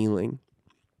this feeling?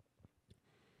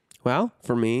 Well,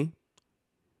 for me,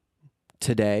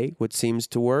 today, what seems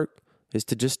to work is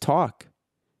to just talk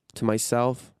to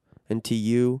myself and to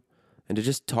you, and to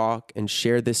just talk and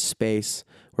share this space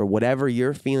where whatever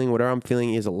you're feeling, whatever I'm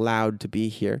feeling is allowed to be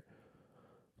here.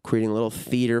 Creating a little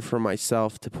theater for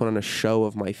myself to put on a show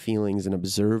of my feelings and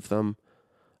observe them.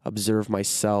 observe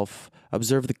myself,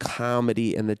 observe the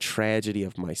comedy and the tragedy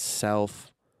of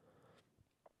myself.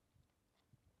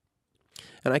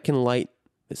 And I can light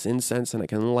this incense and I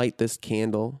can light this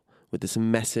candle with this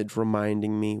message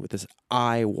reminding me, with this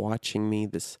eye watching me,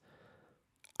 this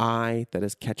eye that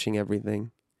is catching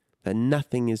everything, that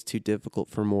nothing is too difficult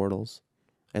for mortals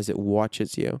as it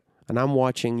watches you. And I'm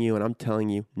watching you and I'm telling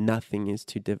you, nothing is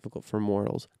too difficult for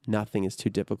mortals. Nothing is too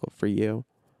difficult for you.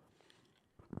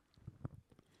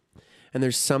 And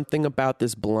there's something about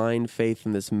this blind faith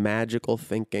and this magical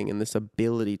thinking and this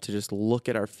ability to just look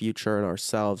at our future and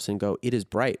ourselves and go, it is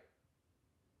bright.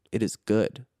 It is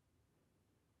good.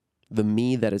 The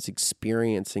me that is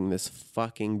experiencing this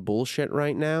fucking bullshit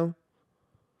right now,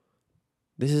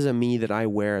 this is a me that I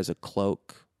wear as a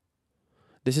cloak.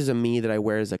 This is a me that I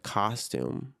wear as a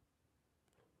costume.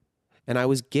 And I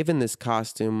was given this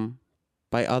costume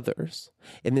by others.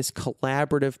 In this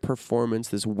collaborative performance,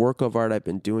 this work of art I've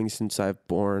been doing since I've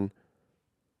born,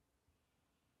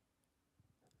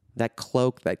 that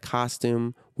cloak, that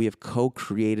costume, we have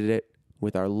co-created it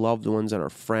with our loved ones and our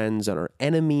friends and our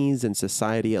enemies and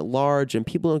society at large, and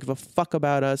people don't give a fuck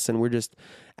about us, and we're just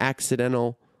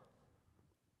accidental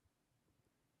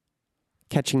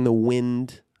catching the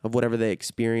wind of whatever they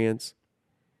experience.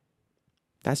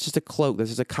 That's just a cloak.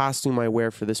 This is a costume I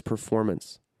wear for this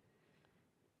performance.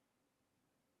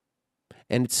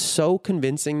 And it's so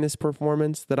convincing, this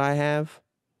performance that I have,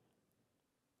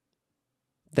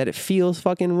 that it feels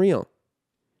fucking real.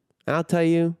 And I'll tell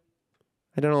you,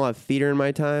 I done a lot of theater in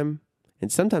my time,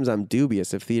 and sometimes I'm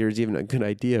dubious if theater is even a good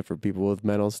idea for people with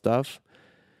mental stuff,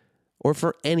 or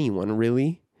for anyone,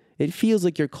 really. It feels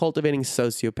like you're cultivating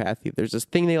sociopathy. There's this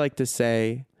thing they like to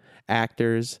say,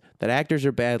 actors, that actors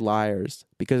are bad liars,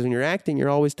 because when you're acting, you're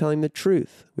always telling the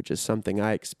truth, which is something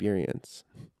I experience.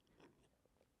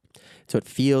 So it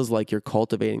feels like you're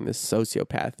cultivating this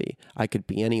sociopathy. I could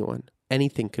be anyone.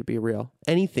 Anything could be real.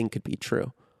 Anything could be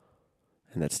true.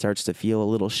 And that starts to feel a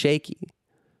little shaky.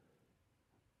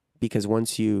 Because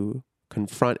once you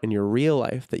confront in your real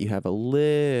life that you have a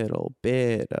little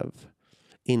bit of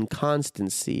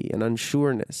inconstancy and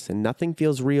unsureness, and nothing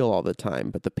feels real all the time,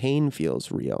 but the pain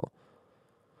feels real.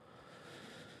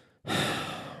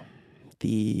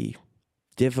 The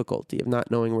difficulty of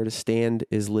not knowing where to stand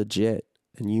is legit,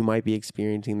 and you might be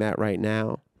experiencing that right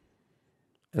now.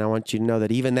 And I want you to know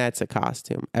that even that's a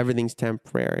costume. Everything's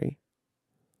temporary.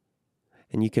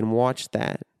 And you can watch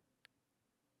that.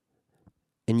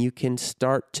 And you can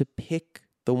start to pick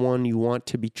the one you want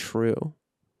to be true.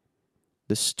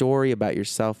 The story about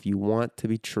yourself you want to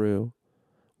be true.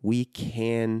 We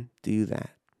can do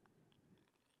that.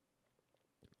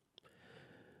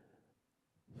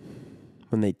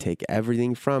 When they take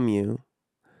everything from you,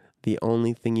 the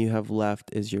only thing you have left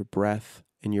is your breath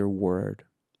and your word.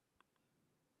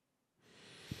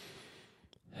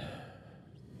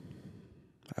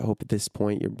 I hope at this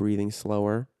point you're breathing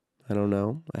slower. I don't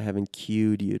know. I haven't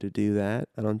cued you to do that.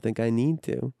 I don't think I need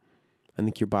to. I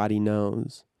think your body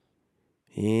knows.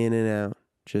 In and out.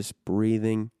 Just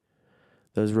breathing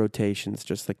those rotations.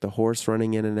 Just like the horse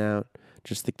running in and out.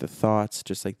 Just like the thoughts.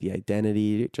 Just like the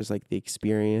identity. Just like the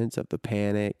experience of the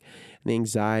panic. And the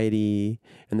anxiety.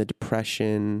 And the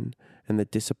depression. And the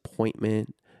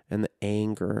disappointment. And the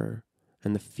anger.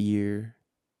 And the fear.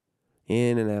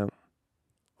 In and out.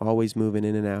 Always moving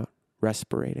in and out.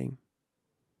 Respirating.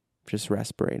 Just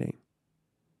respirating.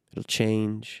 It'll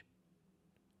change.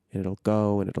 And it'll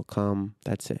go and it'll come.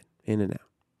 That's it. In and out.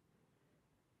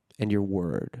 And your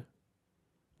word.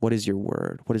 What is your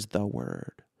word? What is the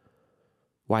word?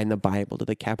 Why in the Bible do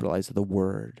they capitalize the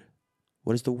word?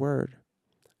 What is the word?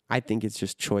 I think it's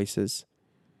just choices.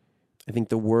 I think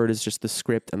the word is just the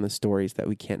script and the stories that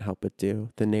we can't help but do.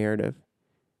 The narrative.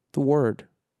 The word.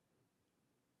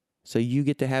 So you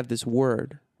get to have this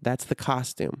word. That's the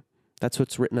costume. That's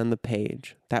what's written on the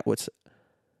page.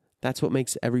 That's what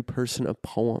makes every person a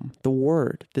poem. The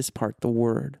word. This part, the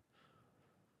word.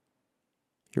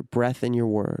 Your breath and your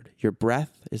word. Your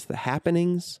breath is the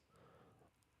happenings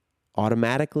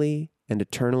automatically and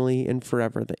eternally and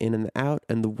forever. The in and the out,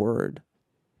 and the word.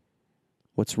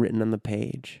 What's written on the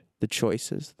page. The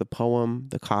choices. The poem.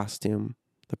 The costume.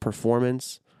 The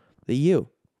performance. The you.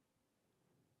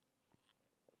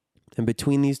 And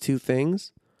between these two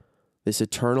things, this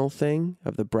eternal thing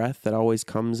of the breath that always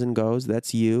comes and goes,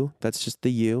 that's you. That's just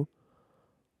the you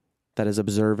that is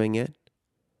observing it.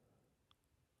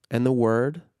 And the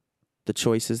word, the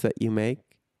choices that you make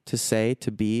to say,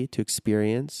 to be, to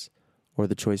experience, or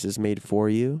the choices made for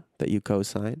you that you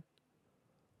co-sign.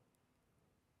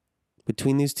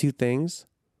 Between these two things,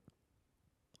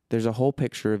 there's a whole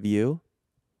picture of you,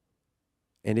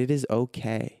 And it is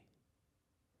okay.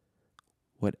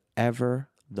 Whatever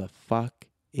the fuck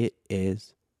it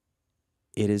is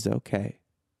okay.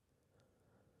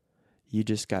 You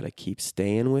just got to keep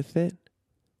staying with it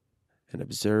and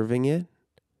observing it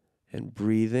and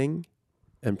breathing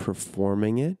and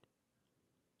performing it.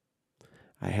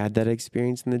 I had that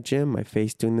experience in the gym, my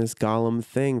face doing this Gollum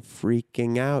thing,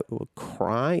 freaking out,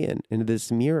 crying into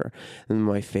this mirror, and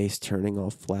my face turning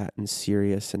all flat and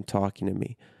serious and talking to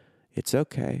me. It's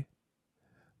okay.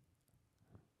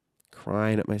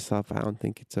 Crying at myself, I don't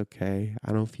think it's okay.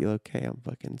 I don't feel okay. I'm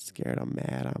fucking scared. I'm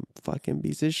mad. I'm a fucking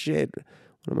piece of shit.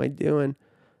 What am I doing?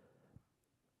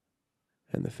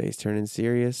 And the face turning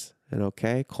serious and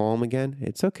okay, calm again.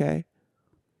 It's okay.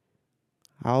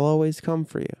 I'll always come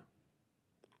for you.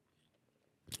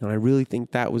 And I really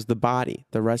think that was the body,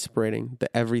 the respirating, the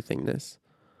everythingness.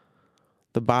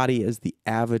 The body is the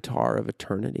avatar of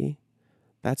eternity.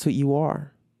 That's what you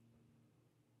are.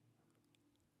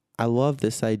 I love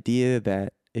this idea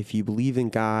that if you believe in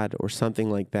God or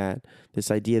something like that, this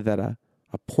idea that a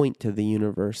point to the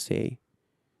universe, a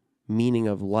meaning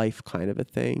of life kind of a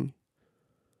thing,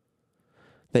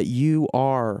 that you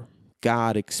are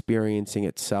God experiencing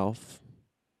itself.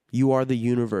 You are the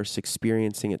universe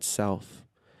experiencing itself.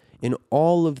 In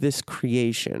all of this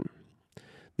creation,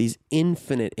 these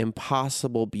infinite,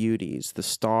 impossible beauties, the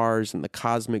stars and the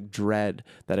cosmic dread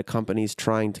that accompanies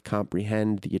trying to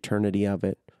comprehend the eternity of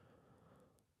it,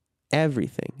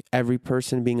 everything, every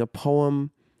person being a poem,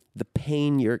 the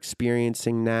pain you're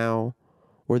experiencing now,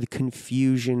 or the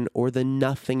confusion, or the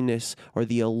nothingness, or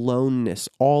the aloneness,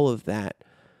 all of that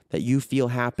you feel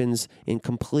happens in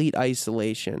complete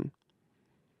isolation.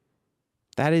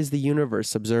 That is the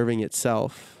universe observing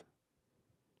itself.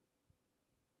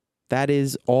 That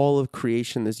is all of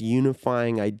creation, this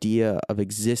unifying idea of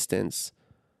existence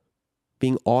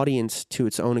being audience to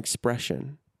its own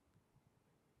expression.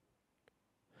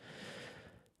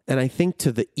 And I think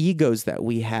to the egos that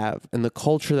we have and the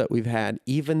culture that we've had,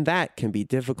 even that can be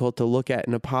difficult to look at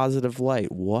in a positive light.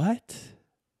 What?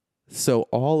 So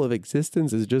all of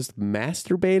existence is just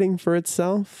masturbating for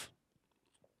itself?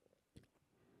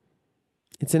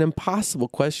 It's an impossible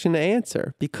question to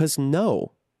answer because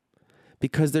no.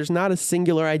 Because there's not a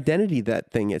singular identity,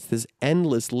 that thing. It's this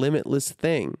endless, limitless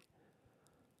thing.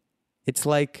 It's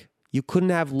like you couldn't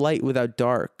have light without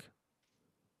dark.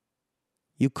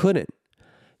 You couldn't.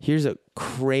 Here's a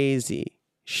crazy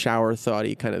shower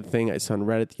thoughty kind of thing I saw on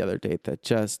Reddit the other day that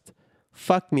just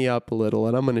fucked me up a little,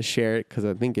 and I'm going to share it because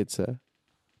I think it's a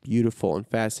beautiful and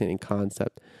fascinating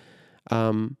concept.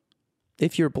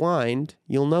 If you're blind,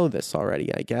 you'll know this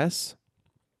already, I guess.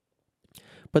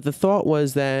 But the thought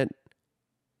was that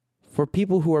for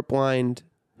people who are blind,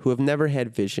 who have never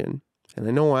had vision, and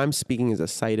I know I'm speaking as a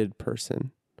sighted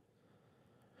person.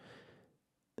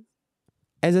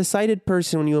 As a sighted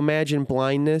person, when you imagine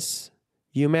blindness,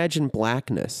 you imagine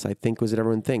blackness, I think was what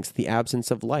everyone thinks, the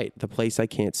absence of light, the place I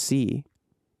can't see.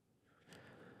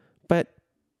 But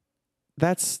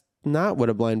that's not what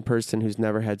a blind person who's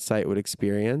never had sight would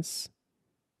experience.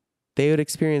 They would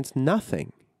experience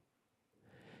nothing.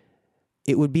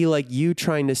 It would be like you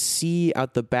trying to see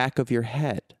out the back of your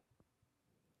head.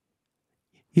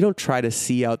 You don't try to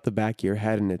see out the back of your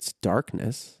head and it's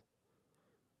darkness.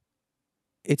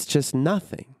 It's just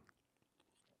nothing.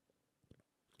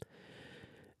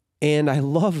 And I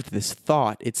loved this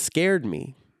thought. It scared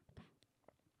me.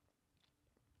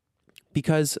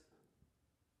 Because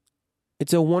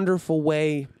it's a wonderful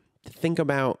way to think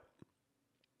about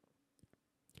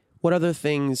what other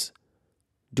things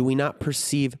do we not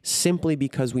perceive simply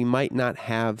because we might not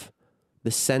have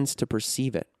the sense to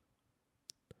perceive it.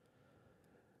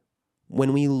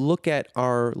 When we look at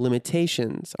our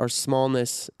limitations, our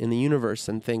smallness in the universe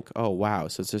and think, oh, wow,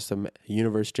 so it's just a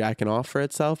universe jacking off for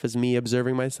itself as me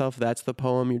observing myself. That's the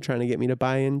poem you're trying to get me to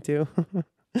buy into.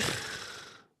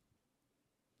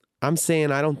 I'm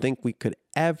saying I don't think we could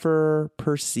ever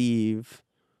perceive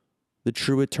the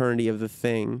true eternity of the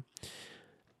thing.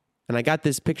 And I got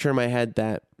this picture in my head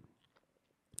that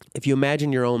if you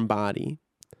imagine your own body,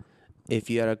 if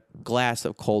you had a glass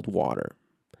of cold water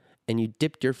and you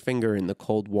dipped your finger in the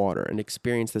cold water and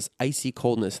experienced this icy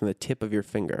coldness in the tip of your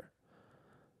finger,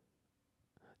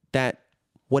 that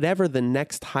whatever the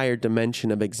next higher dimension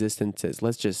of existence is,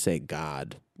 let's just say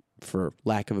God, for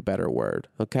lack of a better word,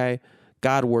 okay?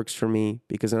 God works for me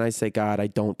because when I say God, I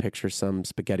don't picture some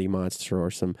spaghetti monster or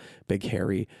some big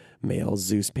hairy male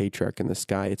Zeus patriarch in the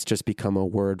sky. It's just become a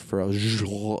word for a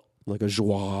joie, like a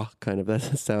joie, kind of that's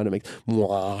the sound it makes.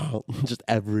 Mwah, just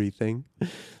everything.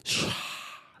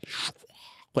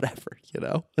 whatever,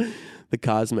 the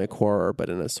cosmic horror, but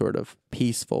in a sort of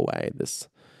peaceful way.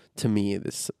 To me,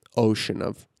 this ocean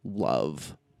of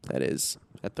love that is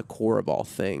at the core of all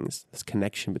things, this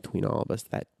connection between all of us,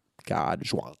 that God,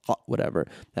 whatever,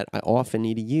 that I often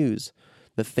need to use,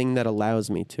 the thing that allows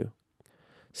me to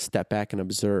step back and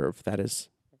observe, that is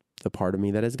the part of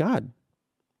me that is God,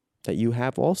 that you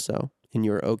have also in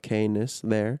your okayness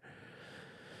there.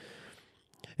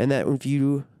 And that if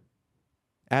you,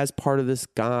 as part of this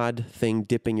God thing,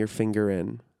 dipping your finger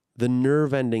in, the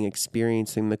nerve ending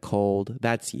experiencing the cold,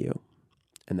 that's you.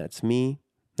 And that's me.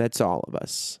 That's all of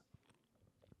us.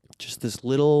 Just this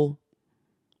little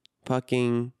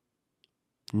fucking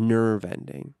nerve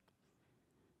ending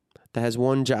that has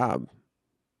one job: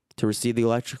 to receive the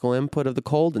electrical input of the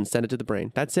cold and send it to the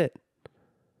brain. That's it.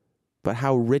 But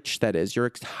how rich that is. Your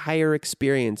entire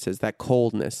experience is that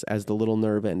coldness as the little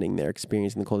nerve ending there,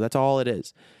 experiencing the cold. That's all it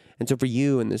is. And so for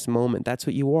you in this moment, that's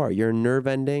what you are. You're a nerve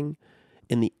ending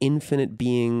in the infinite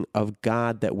being of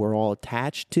God that we're all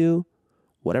attached to,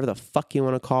 whatever the fuck you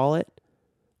want to call it,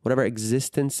 whatever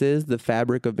existence is, the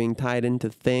fabric of being tied into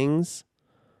things.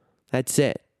 That's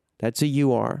it. That's who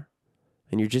you are.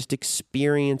 And you're just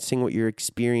experiencing what you're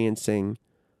experiencing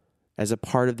as a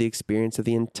part of the experience of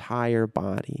the entire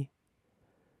body.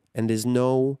 And there's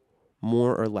no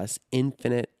more or less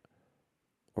infinite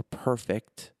or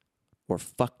perfect or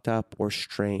fucked up or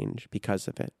strange because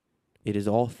of it. It is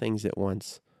all things at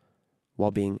once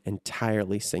while being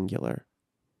entirely singular.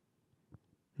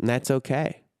 And that's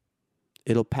okay.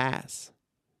 It'll pass.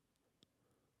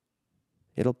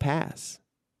 It'll pass.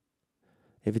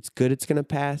 If it's good, it's going to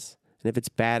pass. And if it's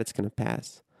bad, it's going to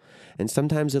pass. And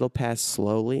sometimes it'll pass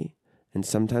slowly, and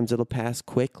sometimes it'll pass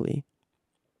quickly.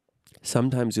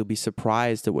 Sometimes you'll be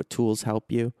surprised at what tools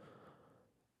help you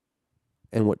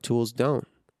and what tools don't.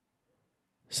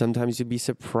 Sometimes you'll be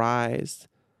surprised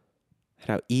at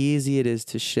how easy it is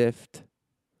to shift,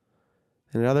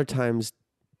 and at other times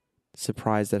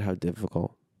surprised at how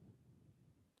difficult.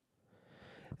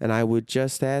 And I would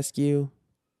just ask you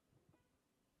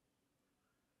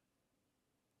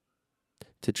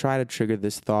to try to trigger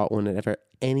this thought whenever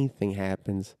anything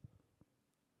happens.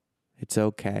 It's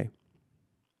okay.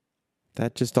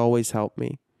 That just always helped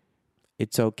me.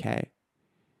 It's okay.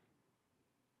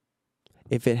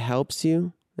 If it helps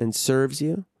you and serves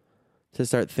you to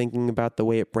start thinking about the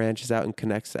way it branches out and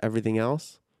connects to everything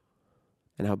else,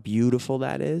 and how beautiful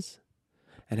that is,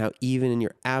 and how even in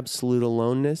your absolute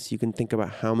aloneness, you can think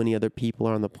about how many other people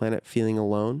are on the planet feeling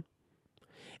alone.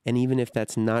 And even if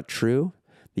that's not true,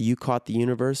 that you caught the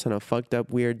universe on a fucked up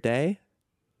weird day,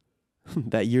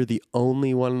 that you're the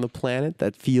only one on the planet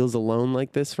that feels alone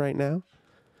like this right now,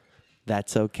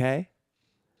 that's okay.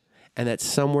 And that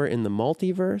somewhere in the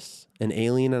multiverse, an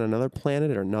alien on another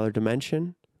planet or another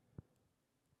dimension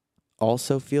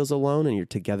also feels alone, and you're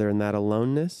together in that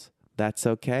aloneness, that's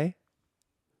okay.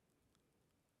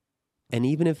 And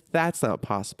even if that's not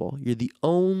possible, you're the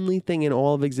only thing in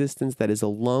all of existence that is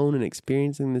alone and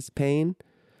experiencing this pain,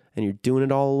 and you're doing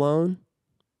it all alone,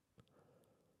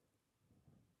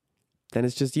 then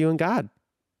it's just you and God.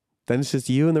 Then it's just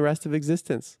you and the rest of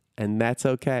existence. And that's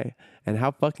okay. And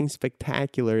how fucking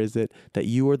spectacular is it that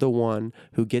you are the one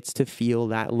who gets to feel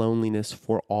that loneliness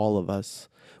for all of us?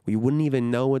 We wouldn't even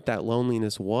know what that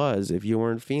loneliness was if you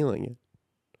weren't feeling it.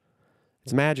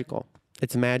 It's magical.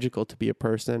 It's magical to be a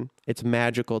person. It's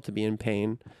magical to be in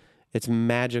pain. It's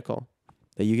magical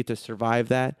that you get to survive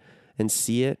that and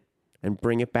see it and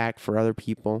bring it back for other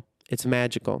people. It's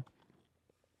magical.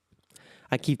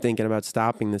 I keep thinking about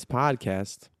stopping this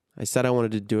podcast. I said I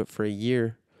wanted to do it for a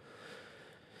year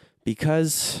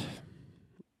because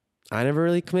I never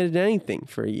really committed to anything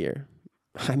for a year.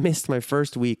 I missed my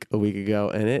first week a week ago,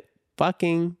 and it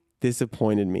fucking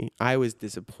disappointed me. I was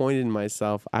disappointed in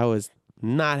myself. I was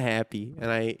not happy,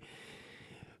 and I'm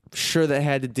sure that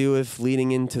had to do with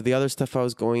leading into the other stuff I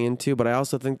was going into, but I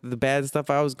also think that the bad stuff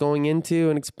I was going into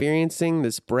and experiencing,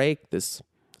 this break, this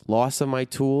loss of my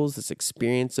tools, this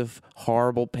experience of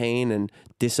horrible pain and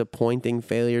disappointing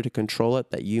failure to control it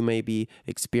that you may be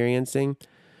experiencing,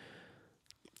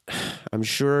 I'm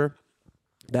sure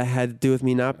that had to do with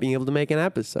me not being able to make an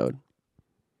episode.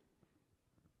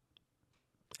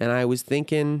 And I was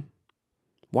thinking,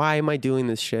 why am I doing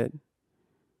this shit?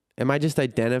 Am I just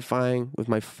identifying with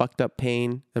my fucked up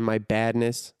pain and my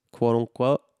badness, quote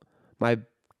unquote? My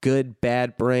good,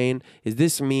 bad brain? Is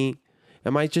this me?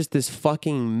 Am I just this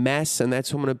fucking mess and that's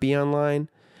who I'm going to be online?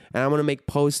 And I'm going to make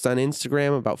posts on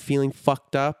Instagram about feeling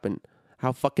fucked up and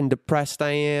how fucking depressed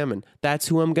I am and that's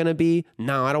who I'm going to be?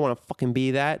 No, I don't want to fucking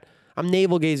be that. I'm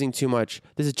navel gazing too much.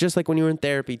 This is just like when you were in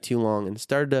therapy too long and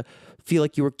started to feel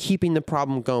like you were keeping the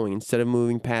problem going instead of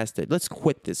moving past it. Let's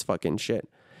quit this fucking shit.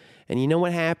 And you know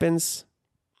what happens?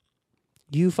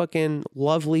 You fucking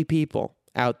lovely people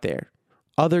out there,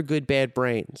 other good bad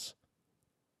brains,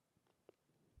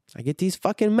 I get these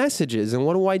fucking messages, and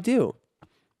what do?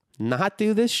 Not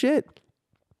do this shit.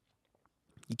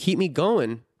 You keep me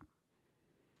going.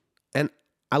 And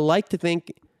I like to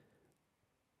think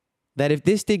that if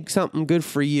this did something good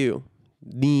for you,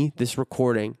 me, this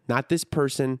recording, not this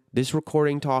person, this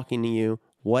recording talking to you,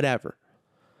 whatever.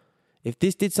 If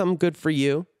this did something good for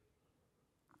you,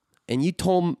 and you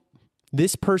told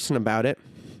this person about it,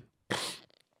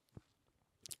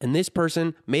 and this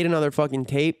person made another fucking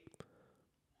tape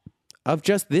of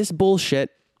just this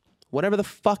bullshit, whatever the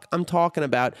fuck I'm talking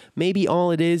about, maybe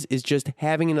all it is just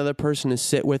having another person to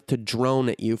sit with to drone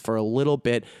at you for a little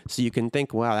bit so you can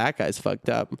think, wow, that guy's fucked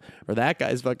up, or that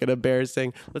guy's fucking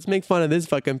embarrassing. Let's make fun of this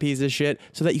fucking piece of shit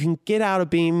so that you can get out of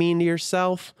being mean to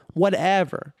yourself,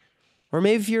 whatever. Or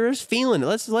maybe if you're just feeling it,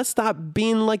 let's stop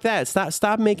being like that.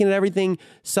 Stop making it everything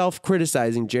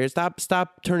self-criticizing, Jared.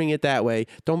 Stop turning it that way.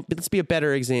 Let's be a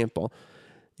better example.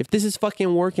 If this is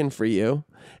fucking working for you,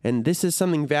 and this is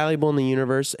something valuable in the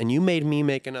universe, and you made me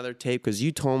make another tape because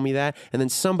you told me that, and then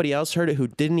somebody else heard it who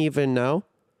didn't even know,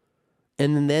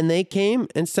 and then they came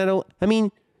and said,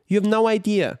 you have no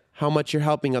idea how much you're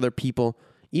helping other people,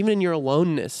 even in your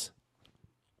aloneness.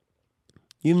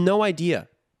 You have no idea.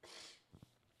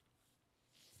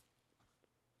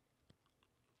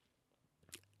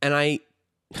 And I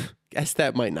guess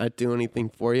that might not do anything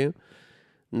for you,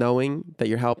 knowing that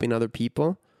you're helping other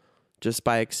people just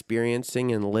by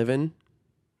experiencing and living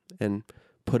and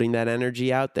putting that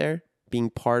energy out there, being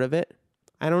part of it.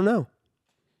 I don't know.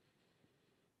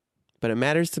 But it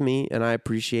matters to me, and I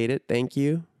appreciate it. Thank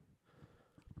you.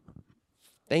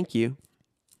 Thank you.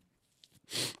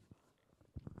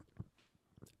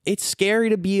 It's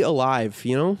scary to be alive,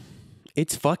 you know?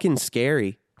 It's fucking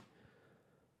scary.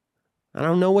 I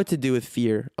don't know what to do with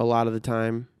fear a lot of the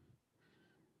time.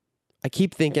 I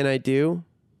keep thinking I do.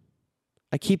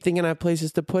 I keep thinking I have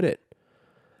places to put it.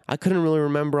 I couldn't really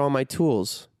remember all my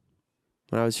tools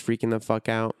when I was freaking the fuck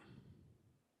out.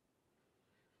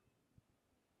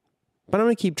 But I'm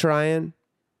going to keep trying.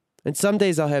 And some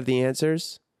days I'll have the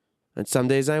answers. And some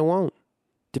days I won't.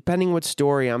 Depending what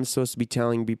story I'm supposed to be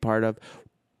telling, be part of.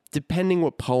 Depending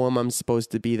what poem I'm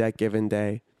supposed to be that given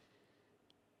day.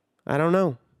 I don't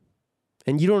know.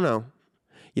 And you don't know.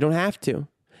 You don't have to.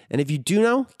 And if you do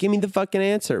know, give me the fucking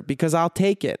answer because I'll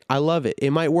take it. I love it. It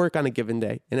might work on a given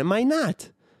day and it might not.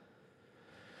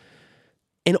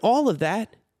 And all of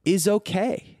that is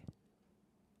okay.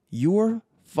 You're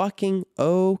fucking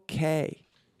okay.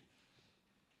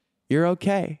 You're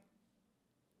okay.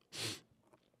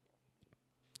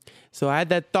 So I had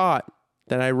that thought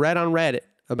that I read on Reddit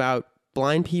about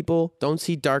blind people don't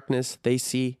see darkness, they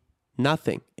see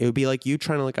nothing. It would be like you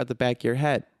trying to look out the back of your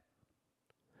head.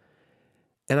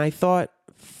 And I thought,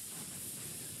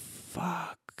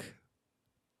 fuck.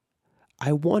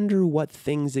 I wonder what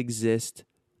things exist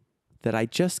that I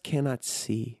just cannot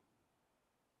see.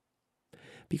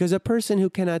 Because a person who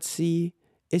cannot see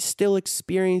is still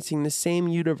experiencing the same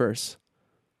universe.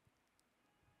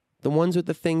 The ones with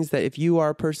the things that if you are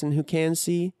a person who can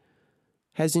see,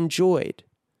 has enjoyed.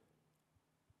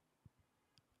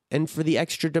 And for the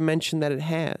extra dimension that it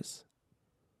has.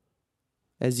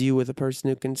 As you with a person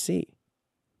who can see.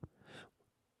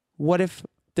 What if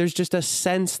there's just a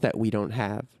sense that we don't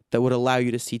have that would allow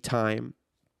you to see time?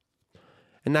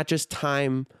 And not just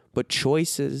time, but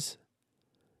choices.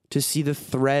 To see the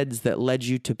threads that led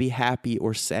you to be happy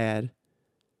or sad.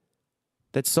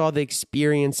 That saw the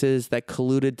experiences that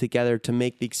colluded together to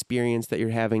make the experience that you're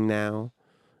having now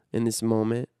in this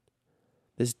moment.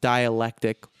 This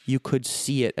dialectic, you could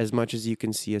see it as much as you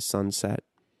can see a sunset.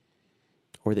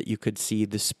 Or that you could see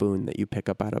the spoon that you pick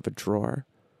up out of a drawer.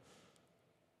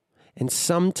 And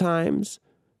sometimes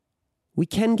we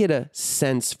can get a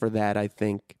sense for that, I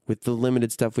think, with the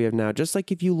limited stuff we have now. Just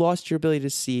like if you lost your ability to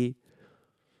see,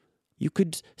 you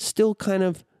could still kind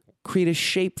of create a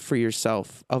shape for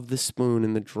yourself of the spoon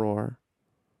in the drawer.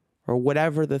 Or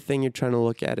whatever the thing you're trying to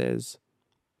look at is.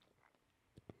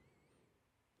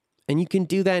 And you can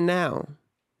do that now.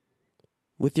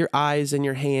 With your eyes and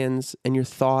your hands and your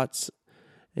thoughts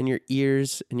and your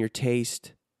ears and your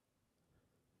taste.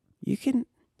 You can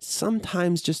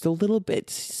sometimes just a little bit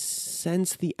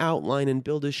sense the outline and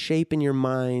build a shape in your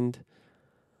mind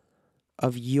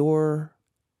of your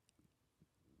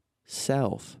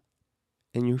self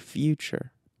and your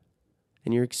future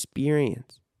and your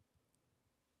experience.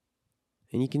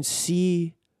 And you can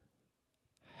see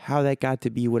how that got to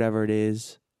be whatever it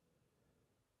is.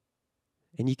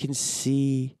 And you can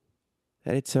see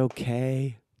that it's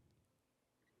okay.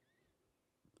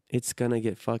 It's going to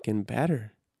get fucking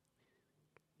better.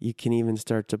 You can even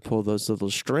start to pull those little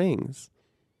strings.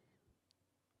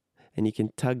 And you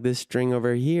can tug this string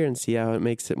over here and see how it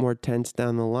makes it more tense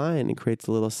down the line and creates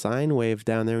a little sine wave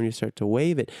down there when you start to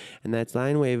wave it. And that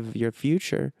sine wave of your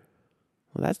future,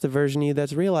 well, that's the version of you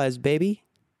that's realized, baby.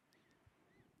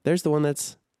 There's the one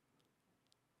that's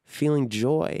feeling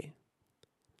joy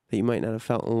that you might not have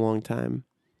felt in a long time.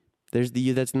 There's the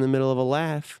you that's in the middle of a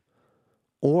laugh.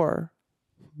 Or,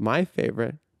 my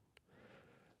favorite,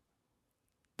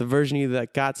 the version of you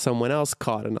that got someone else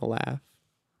caught in a laugh.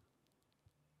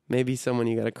 Maybe someone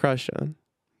you got a crush on.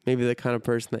 Maybe the kind of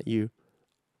person that you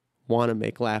want to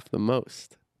make laugh the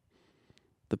most.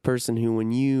 The person who,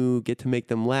 when you get to make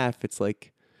them laugh, it's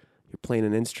like you're playing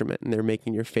an instrument and they're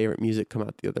making your favorite music come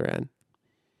out the other end.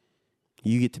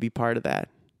 You get to be part of that.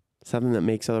 Something that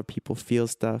makes other people feel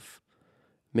stuff.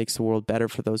 Makes the world better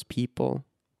for those people.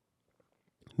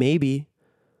 Maybe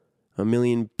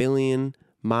 1,000,000 billion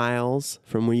miles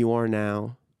from where you are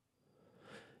now,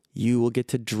 you will get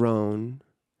to drone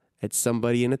at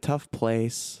somebody in a tough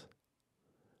place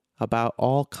about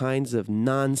all kinds of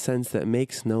nonsense that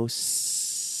makes no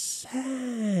sense.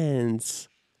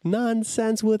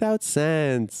 Nonsense without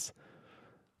sense.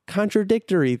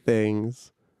 Contradictory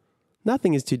things.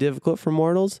 Nothing is too difficult for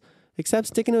mortals except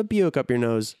sticking a Buick up your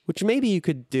nose, which maybe you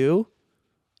could do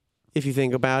if you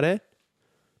think about it.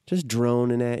 Just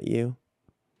droning at you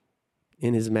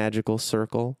in his magical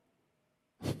circle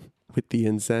with the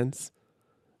incense.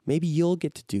 Maybe you'll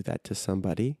get to do that to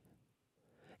somebody,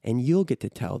 and you'll get to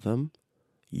tell them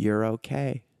you're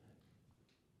okay.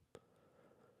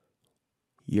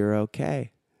 You're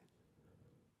okay.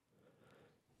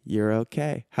 You're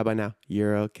okay. How about now?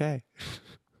 You're okay.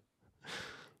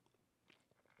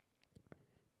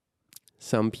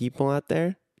 Some people out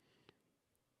there,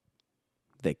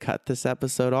 they cut this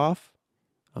episode off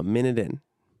a minute in,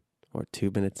 or 2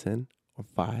 minutes in, or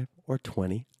 5, or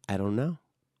 20. I don't know.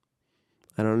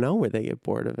 I don't know where they get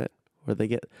bored of it, where they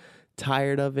get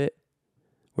tired of it,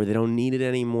 where they don't need it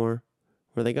anymore,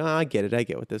 where they go, I get it. I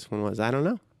get what this one was. I don't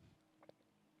know.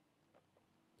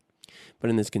 But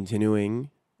in this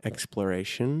continuing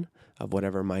exploration of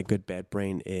whatever my good, bad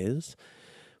brain is,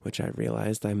 which I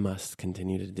realized I must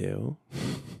continue to do,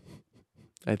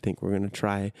 I think we're going to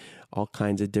try all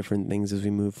kinds of different things as we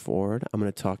move forward. I'm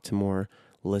going to talk to more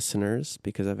listeners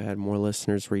because I've had more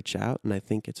listeners reach out, and I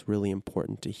think it's really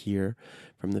important to hear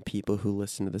from the people who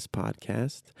listen to this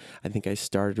podcast. I think I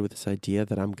started with this idea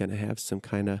that I'm going to have some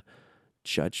kind of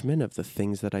judgment of the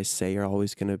things that I say are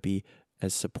always going to be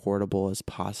as supportable as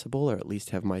possible, or at least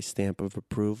have my stamp of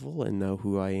approval and know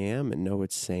who I am and know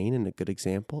it's sane and a good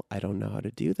example. I don't know how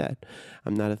to do that.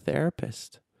 I'm not a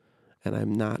therapist, and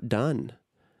I'm not done.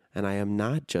 And I am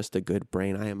not just a good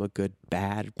brain. I am a good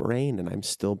bad brain, and I'm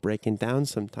still breaking down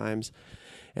sometimes.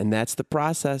 And that's the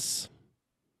process.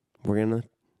 We're going to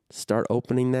start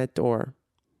opening that door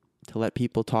to let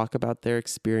people talk about their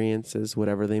experiences,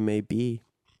 whatever they may be.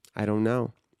 I don't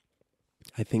know.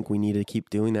 I think we need to keep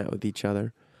doing that with each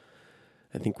other.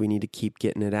 I think we need to keep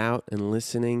getting it out and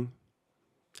listening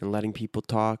and letting people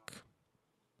talk,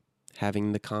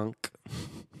 having the conch,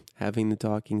 having the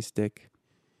talking stick.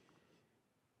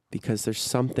 Because there's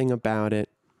something about it.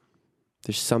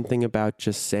 There's something about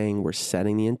just saying we're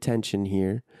setting the intention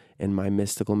here in my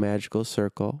mystical, magical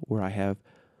circle where I have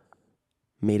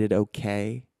made it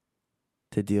okay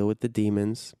to deal with the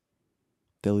demons.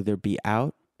 They'll either be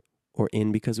out or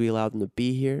in because we allowed them to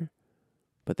be here,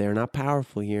 but they're not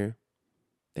powerful here.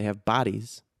 They have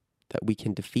bodies that we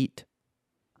can defeat.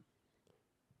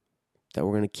 That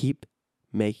we're going to keep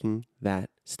making that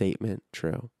statement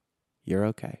true. You're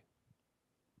okay.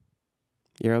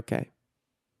 You're okay.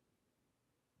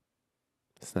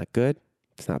 It's not good.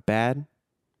 It's not bad.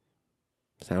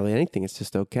 It's not really anything. It's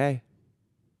just okay.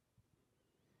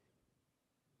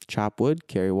 Chop wood,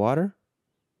 carry water.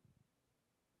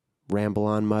 Ramble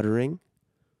on muttering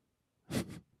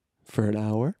for an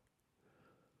hour.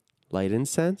 Light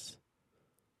incense.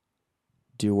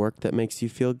 Do work that makes you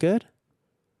feel good.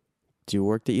 Do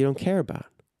work that you don't care about.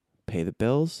 Pay the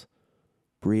bills.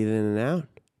 Breathe in and out.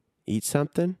 Eat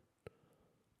something.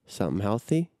 Something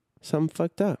healthy. Something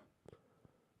fucked up.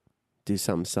 Do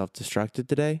something self-destructive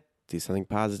today. Do something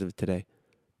positive today.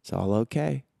 It's all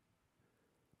okay.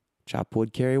 Chop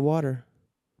wood, carry water.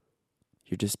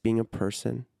 You're just being a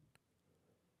person.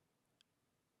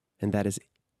 And that is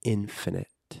infinite.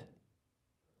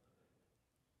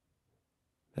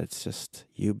 That's just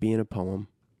you being a poem.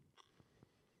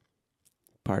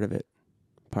 part of it,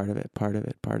 part of it, part of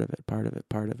it, part of it, part of it,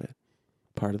 part of it,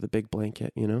 part of the big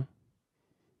blanket, you know?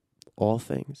 All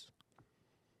things.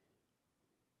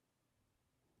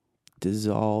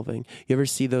 Dissolving. You ever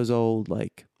see those old,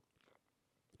 like,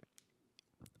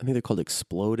 I think they're called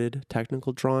exploded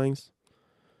technical drawings,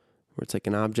 where it's like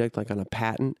an object, like on a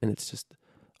patent, and it's just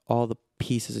all the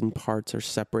pieces and parts are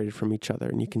separated from each other,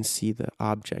 and you can see the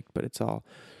object, but it's all,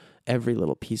 every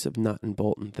little piece of nut and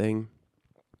bolt and thing.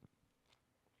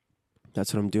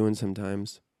 That's what I'm doing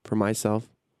sometimes for myself.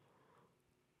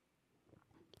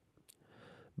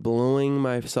 Blowing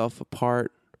myself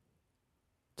apart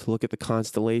to look at the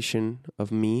constellation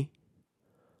of me.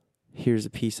 Here's a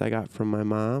piece I got from my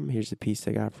mom. Here's a piece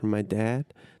I got from my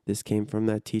dad. This came from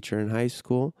that teacher in high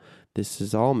school. This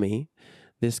is all me.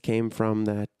 This came from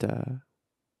that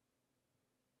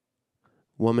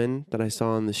woman that I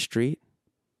saw on the street.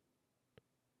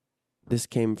 This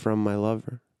came from my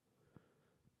lover.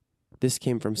 This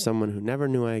came from someone who never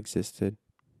knew I existed.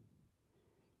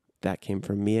 That came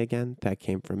from me again. That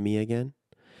came from me again.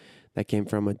 That came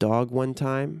from a dog one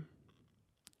time.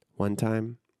 One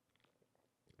time,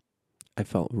 I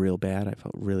felt real bad. I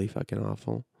felt really fucking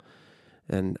awful.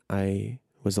 And I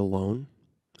was alone.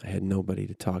 I had nobody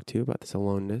to talk to about this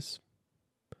aloneness.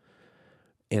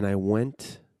 And I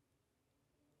went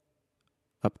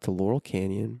up to Laurel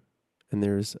Canyon, and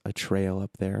there's a trail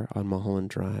up there on Mulholland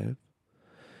Drive.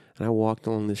 And I walked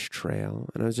along this trail,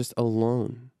 and I was just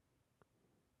alone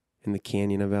in the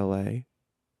canyon of LA.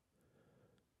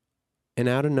 And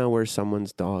out of nowhere,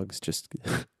 someone's dogs just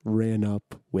ran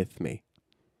up with me.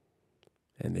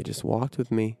 And they just walked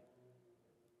with me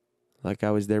like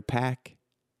I was their pack.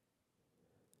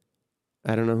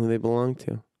 I don't know who they belonged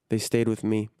to. They stayed with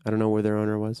me. I don't know where their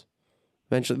owner was.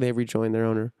 Eventually, they rejoined their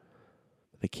owner.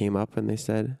 They came up and they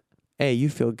said, "Hey, you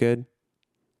feel good?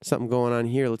 Something going on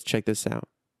here. Let's check this out."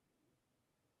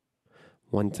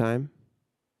 One time,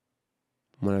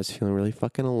 when I was feeling really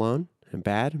fucking alone and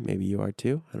bad, maybe you are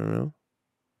too, I don't know.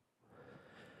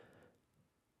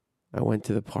 I went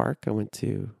to the park. I went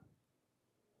to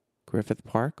Griffith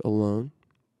Park alone.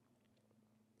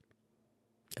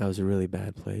 That was a really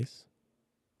bad place.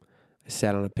 I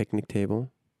sat on a picnic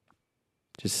table.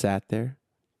 Just sat there.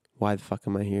 Why the fuck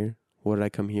am I here? What did I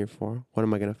come here for? What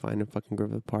am I going to find in fucking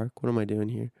Griffith Park? What am I doing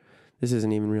here? This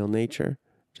isn't even real nature.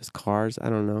 Just cars. I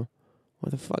don't know.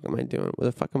 What the fuck am I doing? What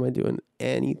the fuck am I doing?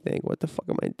 Anything. What the fuck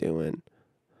am I doing?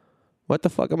 What the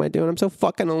fuck am I doing? I'm so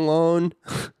fucking alone.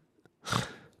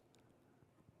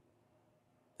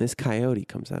 This coyote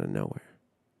comes out of nowhere.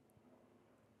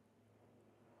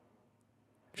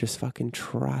 Just fucking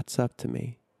trots up to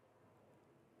me.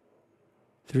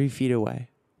 3 feet away.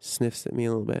 Sniffs at me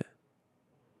a little bit.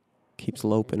 Keeps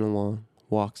loping along.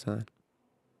 Walks on.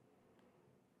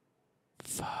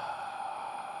 Fuck,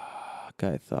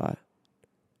 I thought.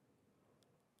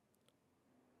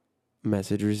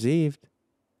 Message received.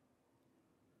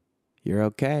 You're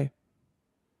okay.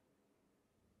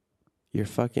 You're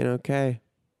fucking okay.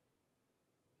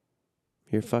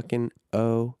 You're fucking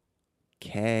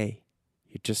okay.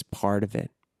 You're just part of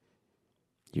it.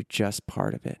 You're just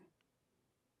part of it.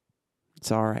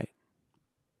 It's all right.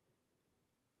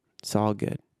 It's all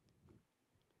good.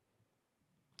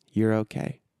 You're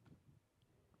okay.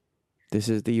 This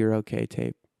is the You're Okay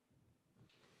tape.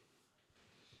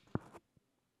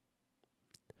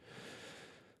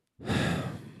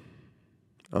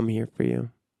 I'm here for you.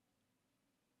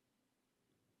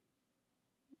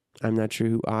 I'm not sure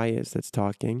who I is that's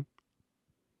talking,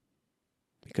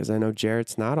 because I know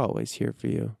Jarrett's not always here for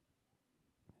you.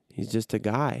 He's just a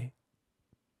guy.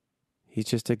 He's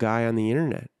just a guy on the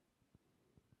internet.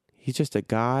 He's just a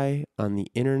guy on the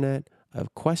internet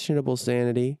of questionable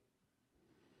sanity,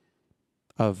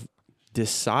 of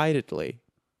decidedly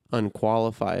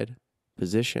unqualified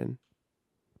position,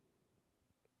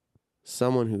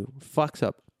 someone who fucks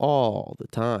up all the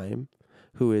time,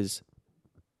 who is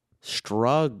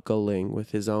struggling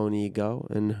with his own ego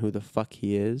and who the fuck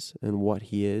he is and what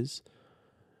he is,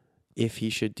 if he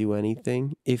should do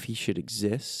anything, if he should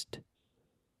exist,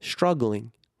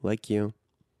 struggling like you.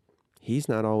 He's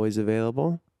not always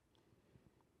available.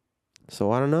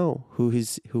 So I don't know who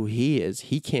he is.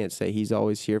 He can't say he's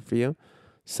always here for you.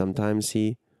 Sometimes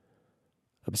he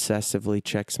obsessively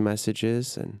checks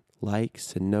messages and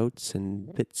likes and notes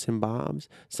and bits and bobs.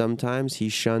 Sometimes he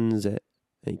shuns it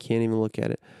and he can't even look at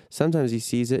it. Sometimes he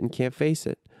sees it and can't face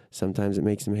it. Sometimes it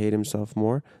makes him hate himself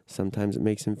more. Sometimes it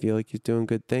makes him feel like he's doing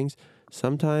good things.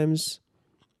 Sometimes.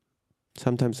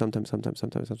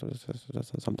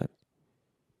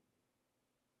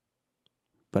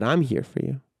 But I'm here for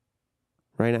you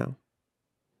right now.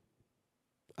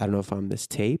 I don't know if I'm this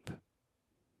tape.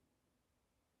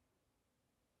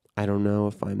 I don't know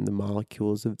if I'm the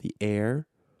molecules of the air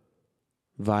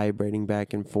vibrating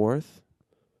back and forth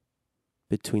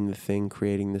between the thing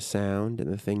creating the sound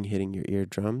and the thing hitting your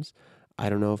eardrums. I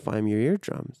don't know if I'm your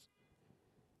eardrums.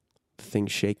 The thing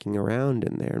shaking around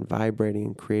in there and vibrating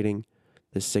and creating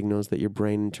the signals that your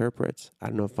brain interprets. I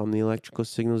don't know if I'm the electrical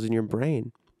signals in your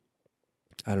brain.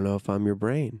 I don't know if I'm your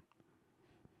brain.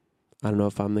 I don't know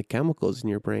if I'm the chemicals in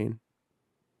your brain.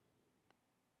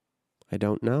 I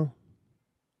don't know.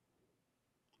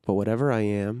 But whatever I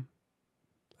am,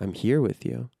 I'm here with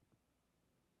you.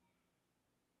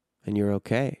 And you're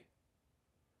okay.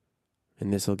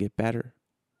 And this will get better.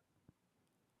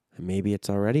 And maybe it's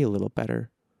already a little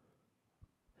better.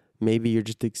 Maybe you're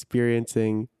just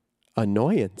experiencing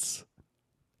annoyance.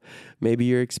 Maybe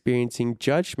you're experiencing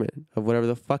judgment of whatever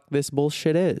the fuck this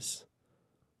bullshit is.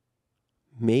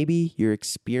 Maybe you're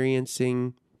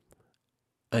experiencing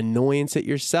annoyance at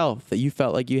yourself that you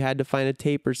felt like you had to find a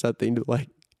tape or something to like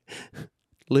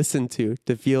listen to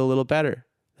feel a little better.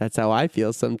 That's how I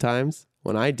feel sometimes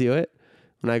when I do it.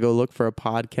 When I go look for a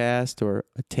podcast or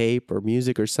a tape or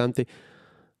music or something.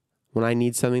 When I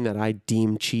need something that I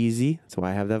deem cheesy. That's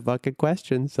why I have that fucking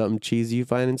question. Something cheesy you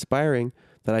find inspiring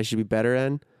that I should be better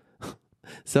in.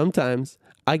 Sometimes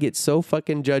I get so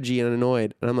fucking judgy and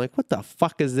annoyed. And I'm like, what the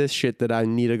fuck is this shit that I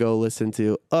need to go listen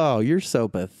to? Oh, you're so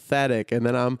pathetic. And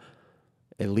then I'm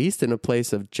at least in a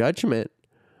place of judgment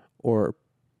or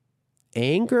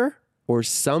anger or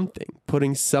something,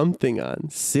 putting something on,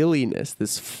 silliness,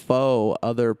 this faux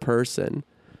other person.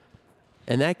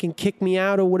 And that can kick me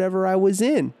out of whatever I was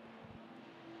in.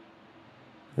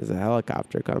 There's a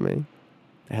helicopter coming.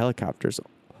 The helicopters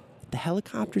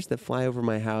that fly over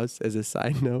my house, as a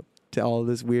side note to all of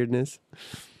this weirdness,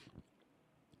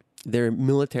 they're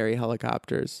military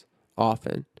helicopters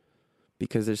often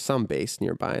because there's some base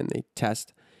nearby and they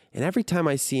test. And every time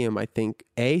I see them, I think,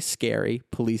 A, scary,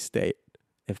 police state.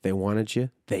 If they wanted you,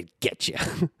 they'd get you.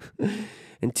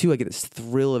 And 2, I get this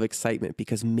thrill of excitement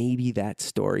because maybe that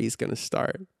story is going to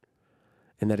start.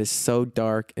 And that is so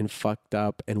dark and fucked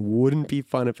up and wouldn't be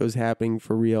fun if it was happening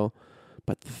for real.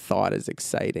 But the thought is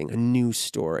exciting. A new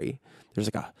story.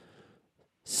 There's like a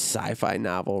sci-fi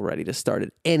novel ready to start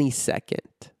at any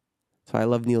second. So I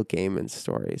love Neil Gaiman's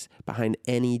stories. Behind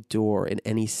any door in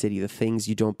any city, the things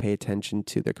you don't pay attention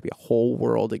to, there could be a whole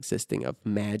world existing of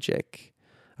magic,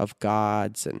 of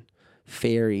gods and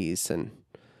fairies and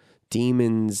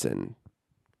demons. And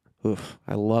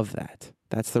I love that.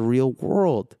 That's the real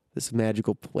world, this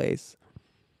magical place.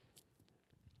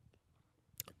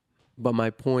 But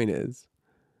my point is,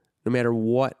 no matter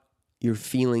what you're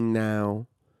feeling now,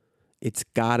 it's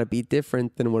got to be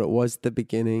different than what it was at the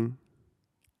beginning.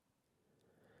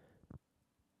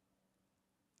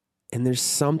 And there's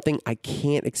something I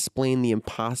can't explain, the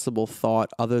impossible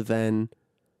thought, other than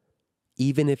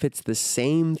even if it's the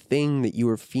same thing that you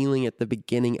were feeling at the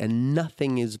beginning and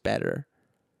nothing is better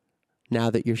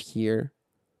now that you're here,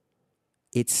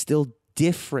 it's still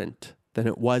different than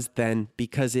it was then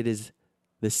because it is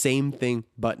the same thing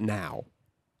but now.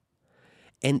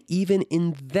 And even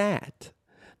in that,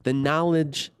 the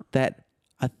knowledge that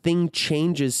a thing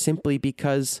changes simply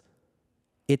because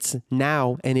it's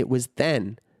now and it was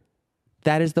then,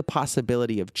 that is the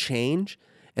possibility of change.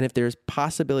 And if there's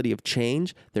possibility of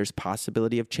change, there's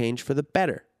possibility of change for the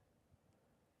better.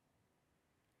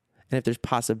 And if there's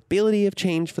possibility of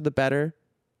change for the better,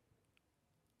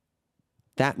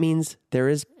 that means there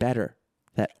is better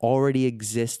that already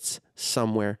exists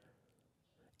somewhere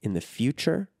in the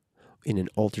future, in an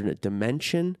alternate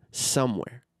dimension,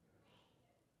 somewhere.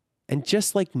 And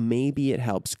just like maybe it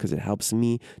helps, because it helps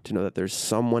me to know that there's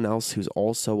someone else who's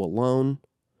also alone,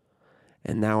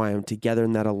 and now I am together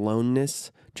in that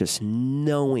aloneness, just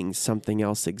knowing something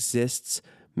else exists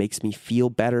makes me feel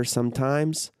better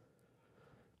sometimes.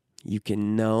 You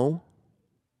can know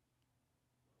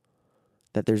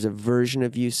that there's a version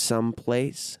of you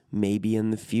someplace, maybe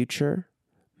in the future,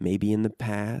 maybe in the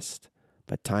past,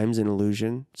 but time's an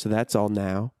illusion, so that's all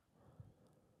now.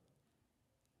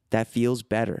 That feels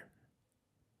better.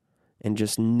 And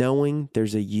just knowing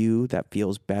there's a you that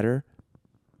feels better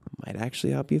might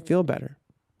actually help you feel better.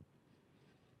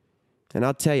 And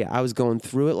I'll tell you, I was going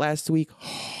through it last week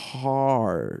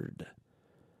hard.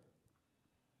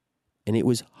 And it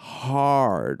was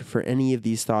hard for any of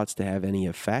these thoughts to have any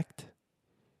effect.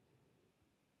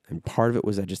 And part of it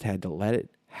was I just had to let it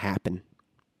happen.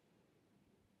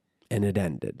 And it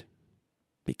ended.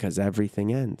 Because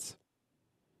everything ends.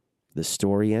 The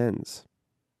story ends.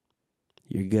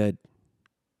 You're good.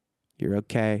 You're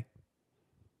okay.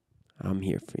 I'm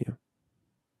here for you.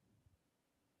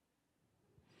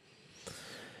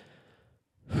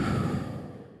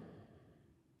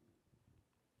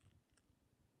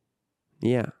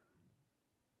 Yeah.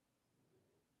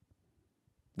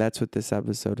 That's what this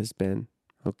episode has been.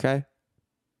 Okay?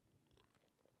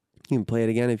 You can play it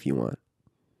again if you want.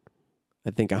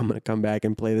 I think I'm going to come back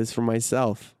and play this for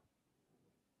myself.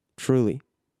 Truly.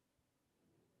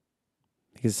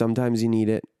 Because sometimes you need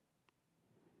it.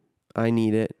 I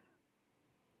need it.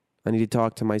 I need to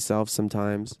talk to myself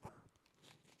sometimes.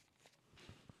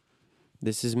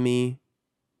 This is me,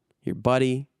 your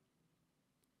buddy,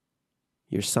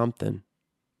 your something.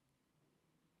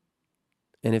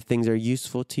 And if things are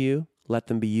useful to you, let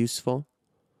them be useful.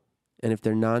 And if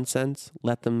they're nonsense,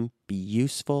 let them be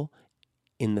useful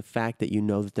in the fact that you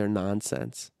know that they're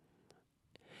nonsense.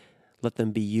 Let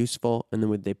them be useful, and then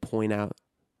would they point out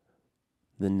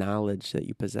the knowledge that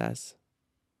you possess.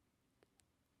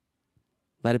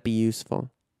 Let it be useful.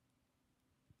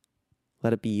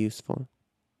 Let it be useful.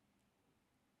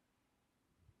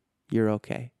 You're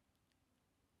okay.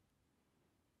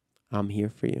 I'm here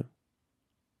for you.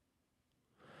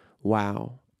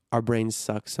 Wow, our brains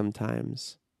suck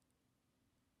sometimes.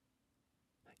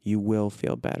 You will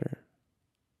feel better.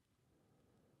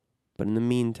 But in the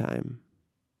meantime,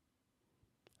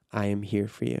 I am here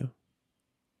for you.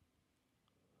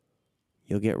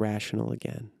 You'll get rational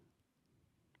again.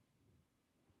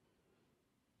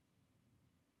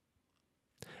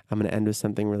 I'm going to end with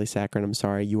something really saccharine. I'm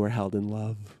sorry. You are held in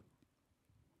love.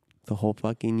 The whole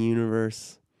fucking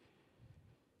universe.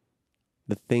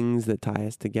 The things that tie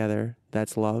us together,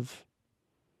 that's love.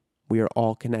 We are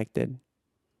all connected.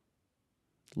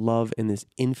 Love in this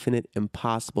infinite,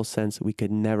 impossible sense that we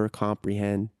could never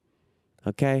comprehend.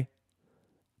 Okay?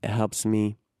 It helps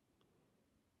me.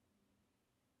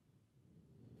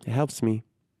 It helps me.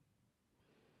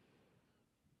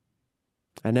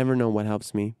 I never know what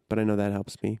helps me, but I know that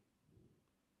helps me.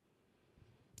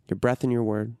 Your breath and your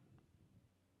word.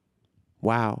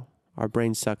 Wow, our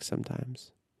brains suck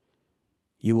sometimes.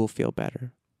 You will feel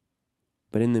better.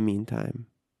 But in the meantime,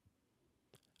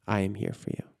 I am here for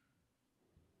you.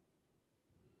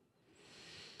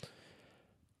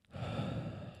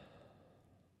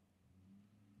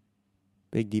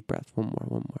 Big deep breath. One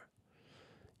more.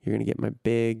 You're going to get my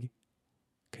big,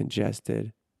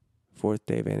 congested, 4th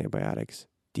day of antibiotics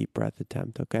deep breath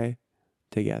attempt, okay?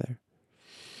 Together.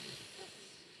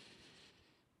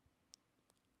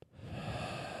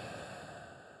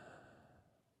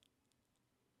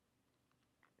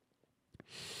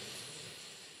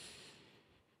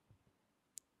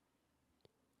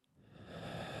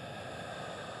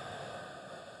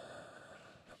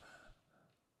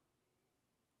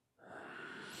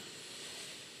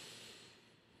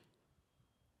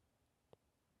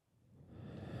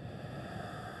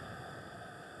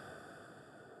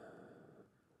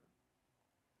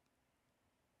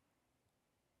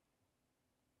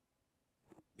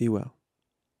 Be well.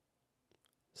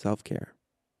 Self-care.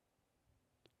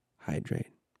 Hydrate.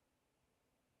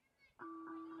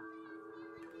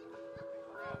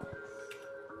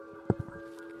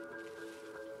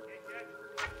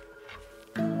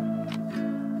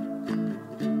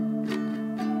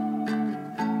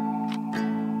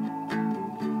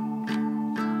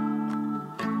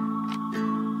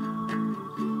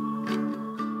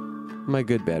 My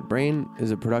Good Bad Brain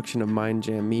is a production of Mind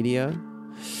Jam Media.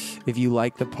 If you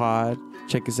like the pod,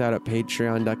 check us out at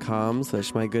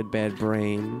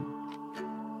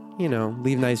patreon.com/mygoodbadbrain. You know,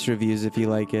 leave nice reviews if you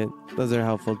like it. Those are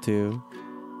helpful too.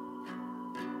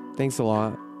 Thanks a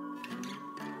lot.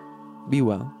 Be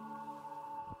well.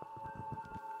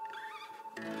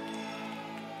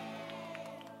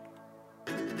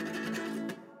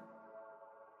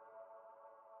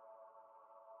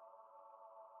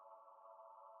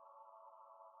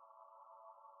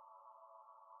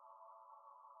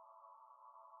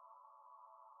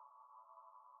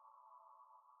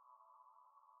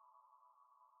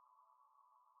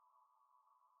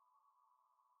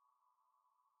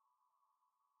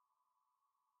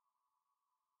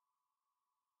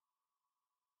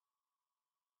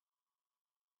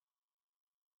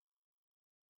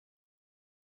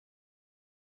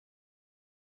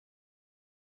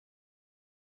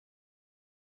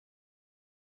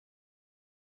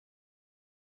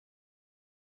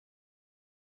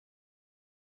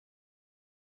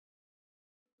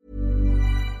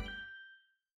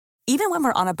 Even when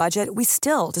we're on a budget, we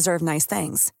still deserve nice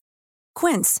things.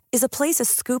 Quince is a place to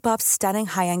scoop up stunning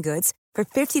high-end goods for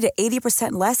 50 to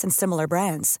 80% less than similar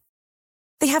brands.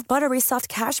 They have buttery soft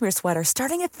cashmere sweaters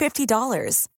starting at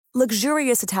 $50,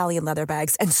 luxurious Italian leather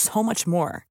bags, and so much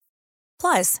more.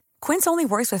 Plus, Quince only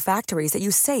works with factories that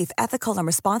use safe, ethical, and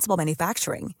responsible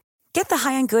manufacturing. Get the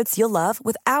high-end goods you'll love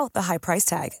without the high price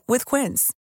tag with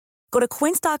Quince. Go to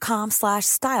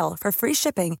quince.com/style for free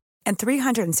shipping and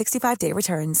 365-day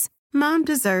returns. Mom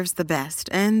deserves the best,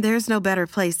 and there's no better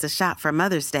place to shop for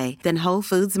Mother's Day than Whole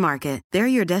Foods Market. They're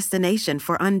your destination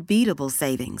for unbeatable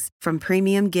savings, from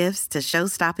premium gifts to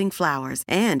show-stopping flowers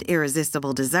and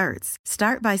irresistible desserts.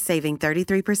 Start by saving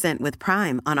 33% with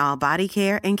Prime on all body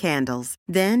care and candles.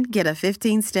 Then get a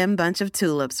 15-stem bunch of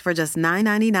tulips for just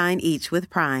 $9.99 each with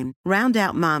Prime. Round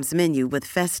out Mom's menu with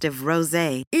festive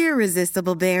rosé,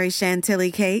 irresistible berry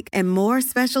chantilly cake, and more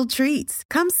special treats.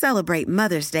 Come celebrate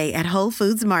Mother's Day at Whole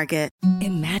Foods Market.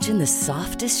 Imagine the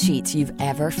softest sheets you've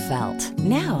ever felt.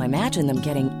 Now imagine them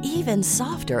getting even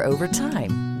softer over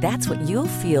time. That's what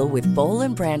you'll feel with Boll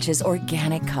 & Branch's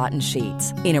organic cotton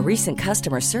sheets. In a recent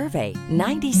customer survey,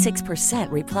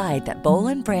 96% replied that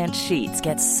Boll & Branch sheets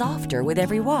get softer with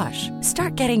every wash.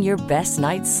 Start getting your best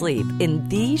night's sleep in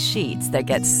these sheets that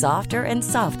get softer and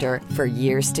softer for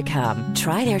years to come.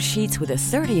 Try their sheets with a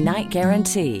 30-night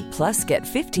guarantee. Plus, get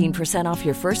 15% off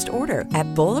your first order at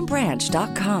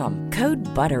bollandbranch.com. Code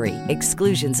BUTTERY.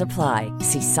 Exclusions apply.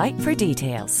 See site for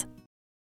details.